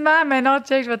me. doucement, mais non,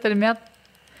 check, je vais te le mettre.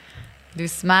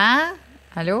 Doucement.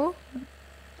 Allô?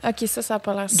 OK, ça a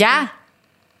pas l'air Gars!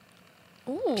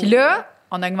 Puis là,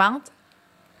 on augmente.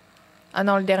 Ah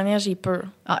non, le dernier, j'ai peur.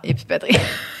 Ah, il n'y a plus de batterie.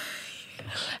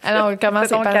 Alors, comment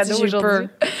c'est parti, j'ai peur.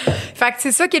 Fait que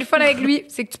c'est ça qui est le fun avec lui,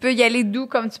 c'est que tu peux y aller doux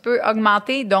comme tu peux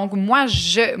augmenter. Donc, moi,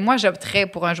 j'opterais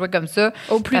pour un jouet comme ça.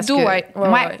 Au plus doux, que, ouais.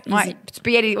 Puis tu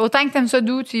peux y aller. Autant que tu aimes ça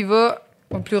doux, tu y vas.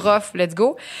 Au plus rough, let's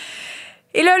go.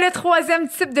 Et là, le troisième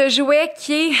type de jouet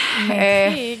qui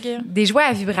est des jouets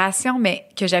à vibration, mais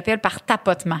que j'appelle par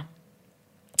tapotement.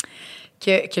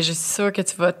 Que je suis sûre que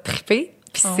tu vas triper.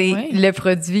 Puis c'est le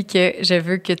produit que je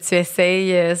veux que tu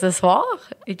essayes ce soir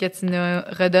et que tu nous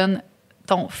redonnes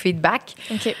ton feedback.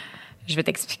 OK. Je vais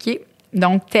t'expliquer.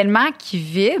 Donc, tellement qu'il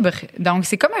vibre. Donc,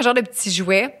 c'est comme un genre de petit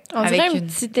jouet. On dirait un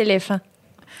petit éléphant.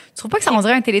 Tu trouves pas que ça on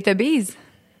dirait un Télétubbies?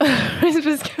 C'est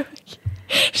parce que...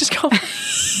 Je comprends.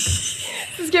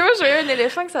 Parce que moi, je voyais un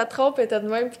éléphant que sa trompe était de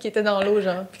même puis qui était dans l'eau,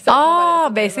 genre.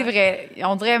 Ben c'est vrai.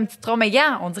 On dirait un petit trompe. Mais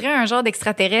gars, on dirait un genre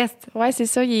d'extraterrestre. Ouais, c'est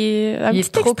ça. Il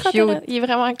est trop cute. Il est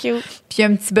vraiment cute. Puis il y a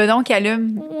un petit bedon qui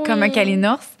allume comme un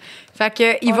calinours. Fait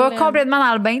que il va complètement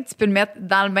dans le bain. Tu peux le mettre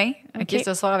dans le bain, OK,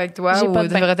 ce soir avec toi. J'ai pas de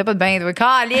bain. T'as pas de bain.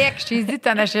 Calique, je t'ai dit,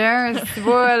 t'en achetais un, si tu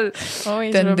vois.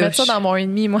 Oui, je vais mettre ça dans mon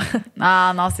 1,5, moi.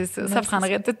 Ah non, c'est ça. Ça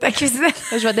prendrait toute ta cuisine.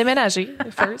 Je vais déménager,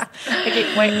 first.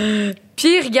 OK, ouais.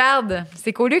 Puis regarde,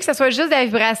 c'est qu'au lieu que ça soit juste de la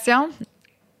vibration...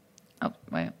 Oh,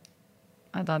 ouais.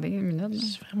 Attendez une minute. Je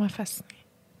suis vraiment fascinée.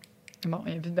 Bon,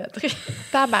 il n'y a plus de batterie.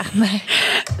 Tabarnak.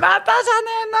 Mais attends, j'en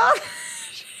ai un autre.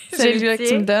 Celui-là que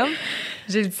tu me donnes.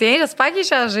 J'ai le tien. J'espère qu'il est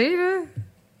chargé, là.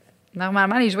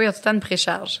 Normalement, les jouets, ils ont tout le temps une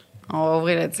précharge. On va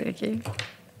ouvrir là-dessus, OK?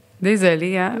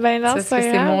 Désolée, hein? Ben non,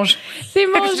 c'est mon jouet. C'est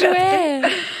mon jouet!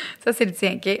 Ça, c'est le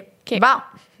tien, OK? Bon.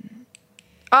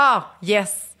 Ah,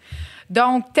 yes!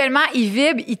 Donc, tellement il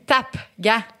vibre, il tape,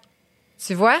 gars.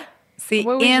 Tu vois? C'est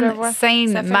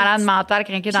insane, malade mental,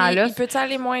 crinqué dans l'os. Il peut-tu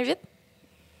aller moins vite?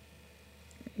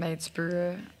 Ben, tu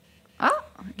peux... Ah,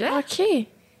 gars.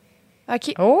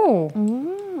 OK. Oh!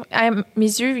 Mes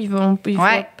yeux, ils vont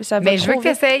ça va. Mais je veux que tu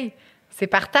essayes. C'est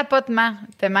par tapotement.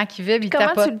 Tellement qu'il vibre, il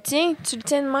tapote. Comment tu le tiens? Tu le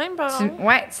tiens de même, par exemple?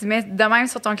 Ouais, tu le mets de même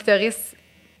sur ton clitoris.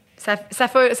 Ça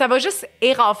va juste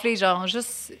érafler, genre.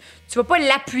 Juste, tu vas pas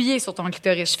l'appuyer sur ton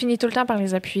clitoris. Je finis tout le temps par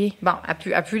les appuyer. Bon,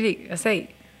 appuie-les. Essaye.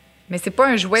 Mais c'est pas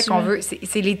un jouet qu'on veut.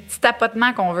 C'est les petits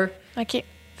tapotements qu'on veut. OK.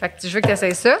 Fait que je veux que tu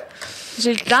essayes ça.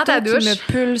 J'ai le clito dans ta douche. qui me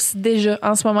pulse déjà.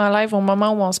 En ce moment live, au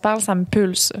moment où on se parle, ça me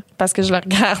pulse. Parce que je le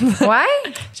regarde.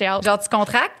 Ouais? J'ai hâte. Genre, tu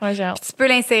contractes. Ouais, j'ai hâte. Puis tu peux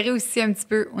l'insérer aussi un petit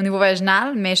peu au niveau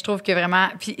vaginal, mais je trouve que vraiment...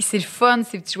 Puis c'est le fun,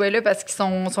 ces petits jouets-là, parce qu'ils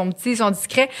sont petits, ils sont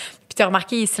discrets. Puis t'as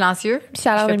remarqué, il est silencieux. Puis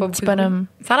ça a l'air d'un petit bonhomme.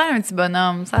 Ça a l'air d'un petit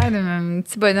bonhomme. Ça a l'air d'un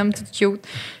petit bonhomme tout cute.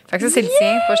 Fait que ça, c'est le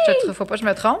tien. Faut pas que je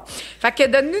me trompe. Fait que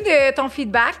donne-nous ton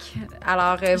feedback.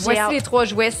 Alors, voici les 3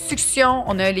 jouets. Succion,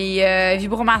 on a les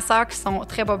vibromasseurs qui sont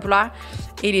très populaires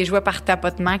et les jouets par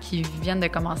tapotement qui viennent de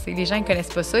commencer. Les gens ne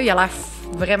connaissent pas ça. Il a l'air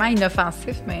vraiment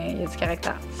inoffensif, mais il y a du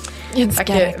caractère. Il y a du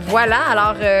caractère. Voilà.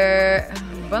 Alors,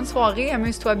 bonne soirée.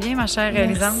 Amuse-toi bien, ma chère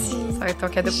Lisande. Ça va être ton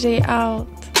cadeau. J'ai hâte.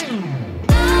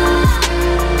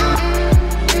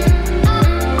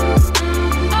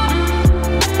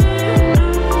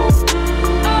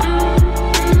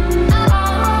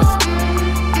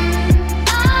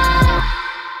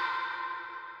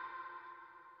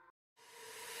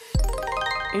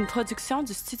 Une production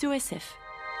du Studio SF.